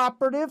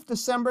Cooperative,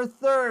 December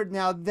 3rd.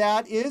 Now,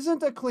 that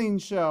isn't a clean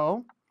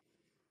show.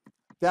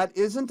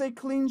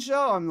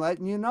 I'm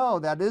letting you know.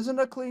 That isn't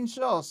a clean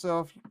show.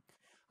 So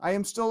I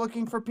am still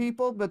looking for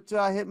people, but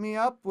hit me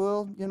up.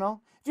 We'll,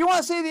 if you want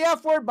to say the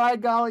F word, by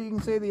golly, you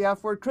can say the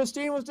F word.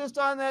 Kristine was just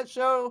on that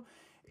show.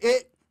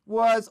 It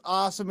was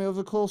awesome. It was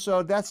a cool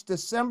show. That's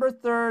December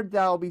 3rd.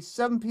 That'll be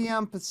 7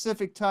 p.m.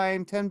 Pacific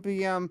time, 10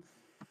 p.m.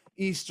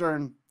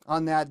 Eastern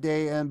on that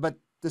day. But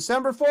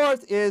December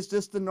 4th is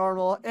just the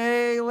normal,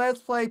 hey,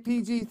 let's play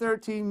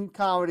PG-13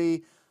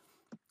 comedy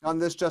on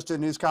this Just a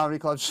News Comedy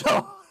Club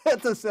show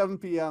at the 7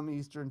 p.m.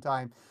 Eastern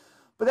time.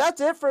 But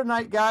that's it for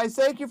tonight, guys.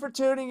 Thank you for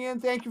tuning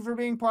in. Thank you for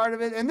being part of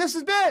it. And this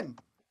has been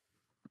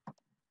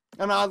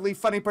an oddly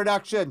funny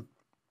production.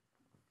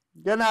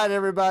 Good night,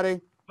 everybody.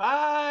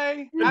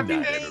 Bye.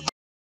 Happy day.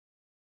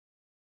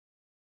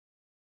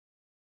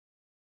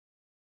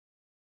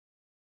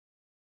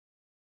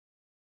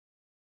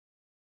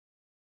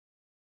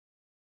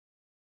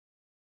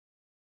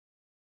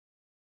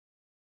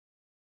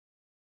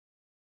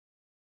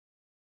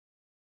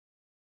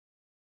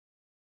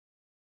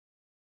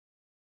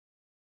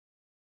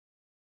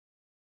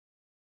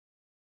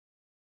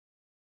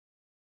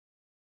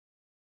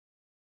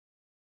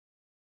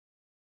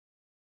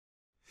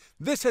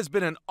 This has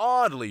been an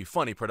oddly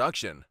funny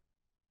production.